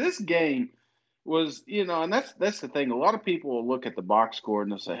 This game was, and that's the thing. A lot of people will look at the box score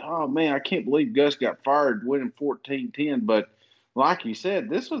and they'll say, "Oh man, I can't believe Gus got fired winning 14-10." But like you said,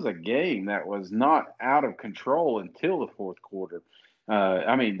 this was a game that was not out of control until the fourth quarter.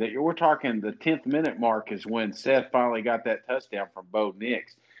 We're talking the 10th minute mark is when Seth finally got that touchdown from Bo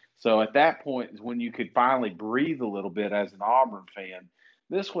Nix. So at that point is when you could finally breathe a little bit as an Auburn fan.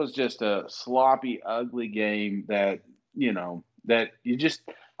 This was just a sloppy, ugly game that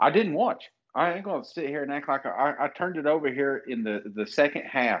I didn't watch. I ain't going to sit here and act like I turned it over here in the second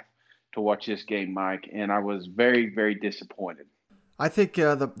half to watch this game, Mike, and I was very, very disappointed. I think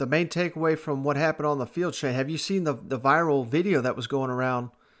the main takeaway from what happened on the field, Shane, have you seen the viral video that was going around?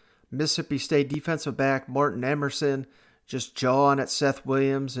 Mississippi State defensive back Martin Emerson just jawing at Seth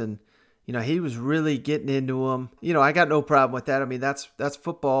Williams, and he was really getting into him. I got no problem with that. That's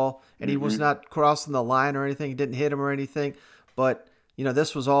football, and he was not crossing the line or anything. He didn't hit him or anything, but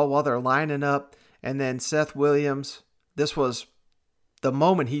this was all while they're lining up, and then Seth Williams. This was the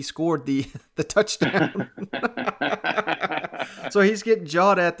moment he scored the touchdown. So he's getting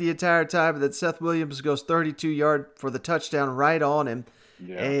jawed at the entire time, and then Seth Williams goes 32-yard for the touchdown right on him,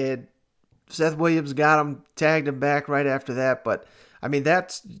 and Seth Williams got him, tagged him back right after that. But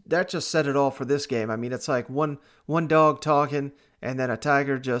that just set it all for this game. It's like one dog talking, and then a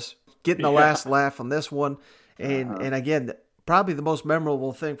tiger just getting the last laugh on this one. And again, probably the most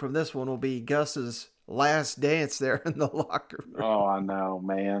memorable thing from this one will be Gus's last dance there in the locker room. Oh, I know,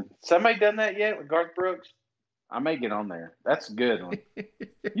 man. Somebody done that yet with Garth Brooks? I may get on there. That's a good one.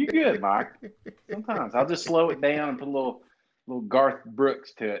 You good, Mike? Sometimes I'll just slow it down and put a little Garth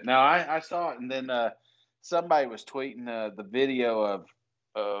Brooks to it. Now I saw it, and then somebody was tweeting the video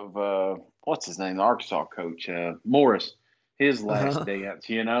of what's his name, the Arkansas coach Morris. his last dance,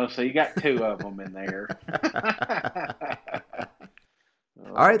 so you got two of them in there.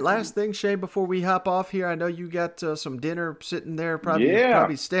 All right, last thing, Shane, before we hop off here, I know you got some dinner sitting there,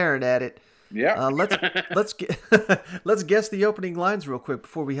 probably staring at it. Yeah. Let's guess the opening lines real quick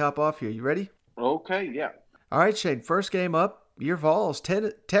before we hop off here. You ready? Okay, yeah. All right, Shane. First game up, your Vols,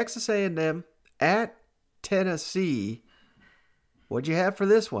 Texas A&M at Tennessee. What'd you have for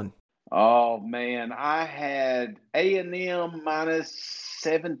this one? Oh man, I had A&M minus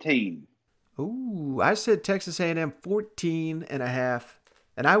 17. Ooh, I said Texas A&M 14.5,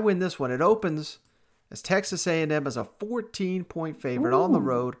 and I win this one. It opens as Texas A&M as a 14-point favorite on the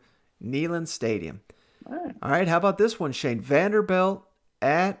road, Neyland Stadium. All right, how about this one, Shane? Vanderbilt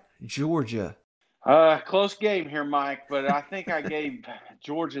at Georgia. Close game here, Mike, but I think I gave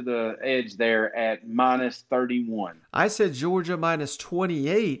Georgia the edge there at minus 31. I said Georgia minus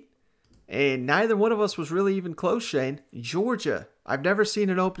 28, and neither one of us was really even close, Shane. Georgia, I've never seen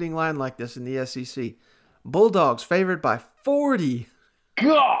an opening line like this in the SEC. Bulldogs favored by 40.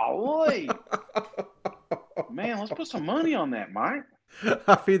 Golly! Man, let's put some money on that, Mike.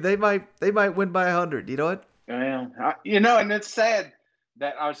 I mean, they might win by 100. You know what? Well, and it's sad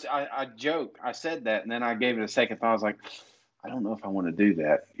that I joke. I said that, and then I gave it a second thought. I was like, I don't know if I want to do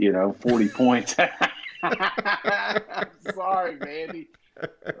that. 40 points. I'm sorry, Vandy.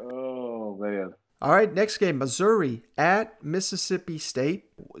 Oh, man. All right, next game, Missouri at Mississippi State.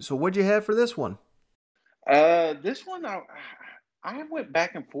 So what'd you have for this one? This one, I went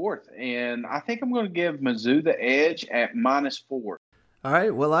back and forth, and I think I'm going to give Mizzou the edge at minus 4. All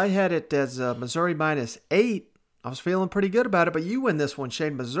right, well, I had it as Missouri minus 8. I was feeling pretty good about it, but you win this one,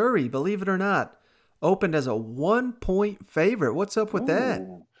 Shane. Missouri, believe it or not, opened as a 1-point favorite. What's up with that?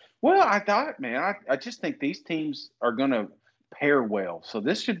 Well, I thought, man, I just think these teams are going to pair well. So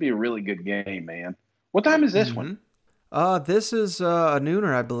this should be a really good game, man. What time is this one? This is a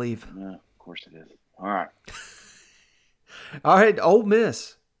nooner, I believe. Yeah, of course it is. All right. All right, Ole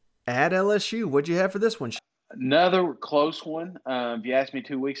Miss at LSU. What'd you have for this one? Another close one. If you asked me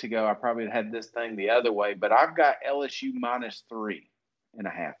 2 weeks ago, I probably had this thing the other way, but I've got LSU minus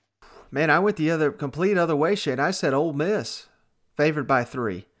 3.5. Man, I went the complete other way, Shane. I said Ole Miss favored by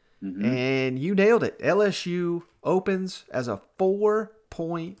 3. Mm-hmm. And you nailed it. LSU opens as a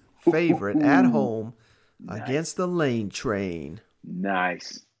 4-point favorite at home against the Lane Train.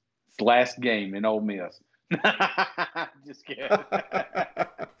 Nice. It's the last game in Ole Miss. Just kidding.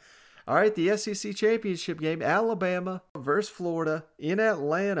 All right, the SEC championship game, Alabama versus Florida in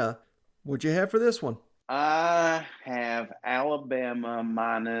Atlanta. What'd you have for this one? I have Alabama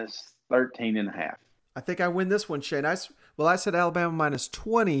minus 13.5. I think I win this one, Shane. I said Alabama minus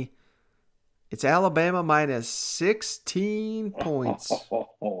 20. It's Alabama minus 16 points.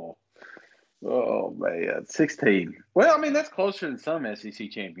 Oh, man, 16. Well, I mean, that's closer than some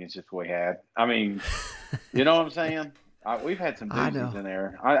SEC championships we had. I mean, you know what I'm saying? We've had some doozies in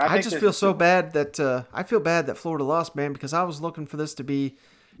there. I just feel so bad that I feel bad that Florida lost, man, because I was looking for this to be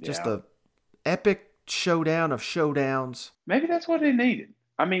just a epic showdown of showdowns. Maybe that's what they needed.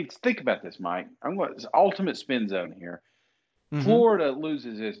 I mean, think about this, Mike. I'm going to ultimate spin zone here. Mm-hmm. Florida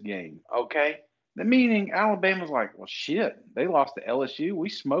loses this game, okay? The meaning Alabama's like, well, shit, they lost to LSU. We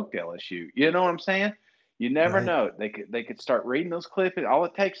smoked LSU. You know what I'm saying? You never know. They could start reading those clips. All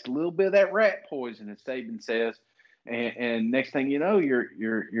it takes is a little bit of that rat poison, as Saban says. And next thing you know,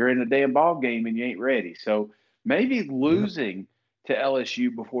 you're in a damn ball game and you ain't ready. So maybe losing to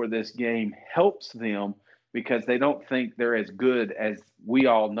LSU before this game helps them because they don't think they're as good as we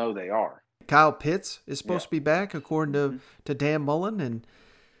all know they are. Kyle Pitts is supposed to be back, according to Dan Mullen, and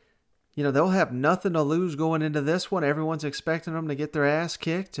they'll have nothing to lose going into this one. Everyone's expecting them to get their ass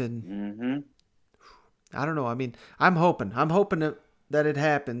kicked, and I don't know. I mean, I'm hoping that it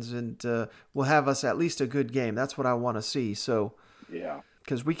happens, and we'll have us at least a good game. That's what I want to see. So,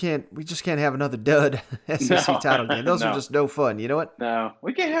 because we just can't have another dud SEC title game. Those are just no fun. You know what? No,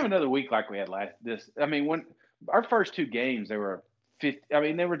 we can't have another week like we had when our first 2 games, they were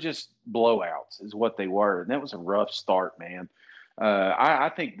they were just blowouts, is what they were, and that was a rough start, man.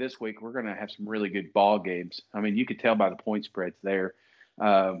 I think this week we're going to have some really good ball games. I mean, you could tell by the point spreads there.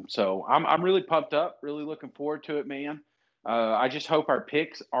 So I'm really pumped up, really looking forward to it, man. I just hope our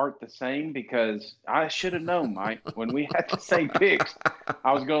picks aren't the same because I should have known, Mike, when we had the same picks,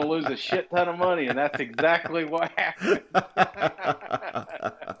 I was going to lose a shit ton of money, and that's exactly what happened.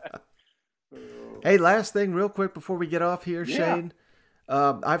 Hey, last thing real quick before we get off here, Shane.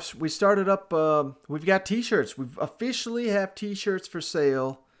 We started up, we've got T-shirts. We've officially have T-shirts for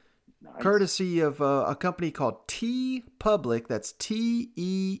sale, courtesy of a company called T Public. That's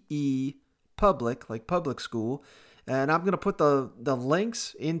TEE Public, like public school. And I'm going to put the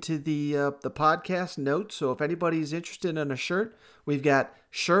links into the podcast notes. So if anybody's interested in a shirt, we've got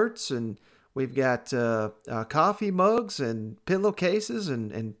shirts and we've got coffee mugs and pillowcases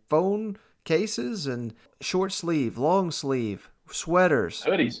and phone cases and short sleeve, long sleeve, sweaters,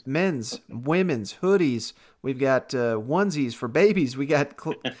 hoodies, men's, women's, hoodies. We've got onesies for babies. We got,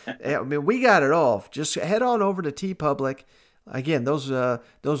 we got it all. Just head on over to TeePublic. Again, those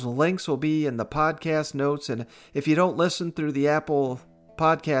links will be in the podcast notes. And if you don't listen through the Apple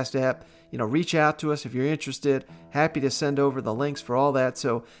podcast app, reach out to us if you're interested. Happy to send over the links for all that.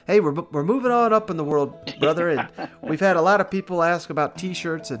 So, hey, we're moving on up in the world, brother. And we've had a lot of people ask about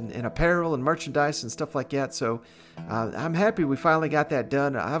T-shirts and apparel and merchandise and stuff like that. So I'm happy we finally got that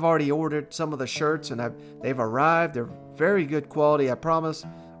done. I've already ordered some of the shirts, and they've arrived. They're very good quality. I promise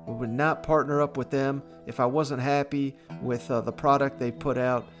we would not partner up with them if I wasn't happy with the product they put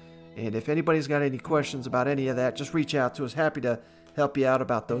out. And if anybody's got any questions about any of that, just reach out to us. Happy to help you out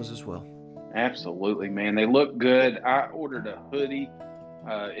about those as well. Absolutely, man. They look good. I ordered a hoodie.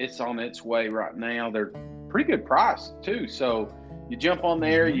 It's on its way right now. They're pretty good price too. So you jump on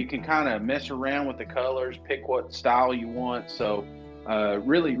there, you can kind of mess around with the colors, pick what style you want. So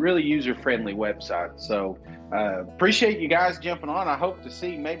really, really user-friendly website. So appreciate you guys jumping on. I hope to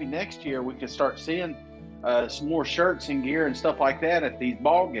see maybe next year we can start seeing some more shirts and gear and stuff like that at these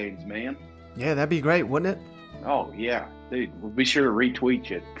ball games, man. Yeah, that'd be great, wouldn't it? Oh, yeah. Dude, we'll be sure to retweet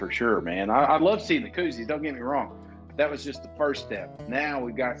you for sure, man. I love seeing the koozies, don't get me wrong. But that was just the first step. Now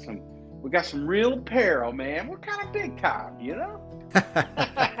we got some real apparel, man. We're kind of big time,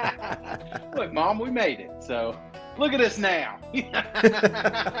 Look, Mom, we made it. So look at us now.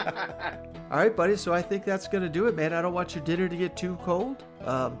 All right, buddy. So I think that's going to do it, man. I don't want your dinner to get too cold.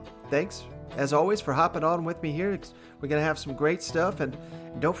 Thanks, as always, for hopping on with me here. We're going to have some great stuff. And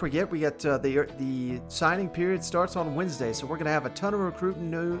don't forget, we got the signing period starts on Wednesday. So we're going to have a ton of recruiting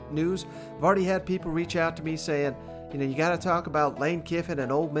news. I've already had people reach out to me saying, you got to talk about Lane Kiffin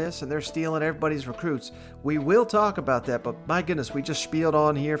and Ole Miss, and they're stealing everybody's recruits. We will talk about that, but my goodness, we just spieled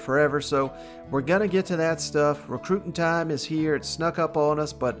on here forever. So we're going to get to that stuff. Recruiting time is here. It snuck up on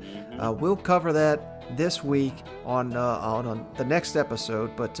us, but we'll cover that this week on the next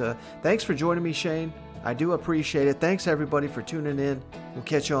episode. But thanks for joining me, Shane. I do appreciate it. Thanks, everybody, for tuning in. We'll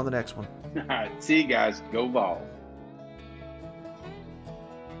catch you on the next one. All right. See you guys. Go Vols.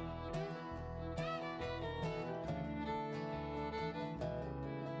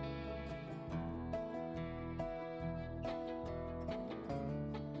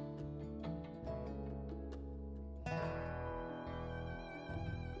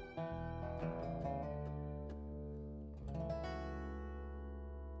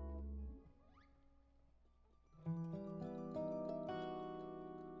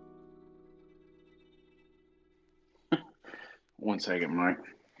 One second, Mike.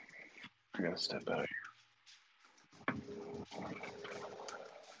 I gotta step out here.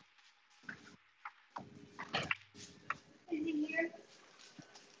 Is he here?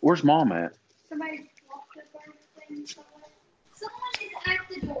 Where's Mom at? Somebody walked up or anything. Someone is at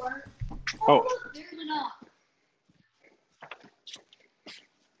the door. Oh. Look, there's a knock.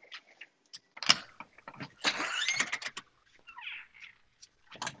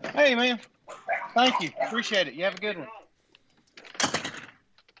 Hey, man. Thank you. Appreciate it. You have a good one.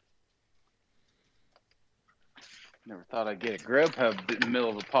 Never thought I'd get a Grubhub in the middle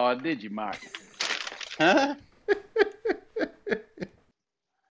of a pod, did you, Mike? Huh?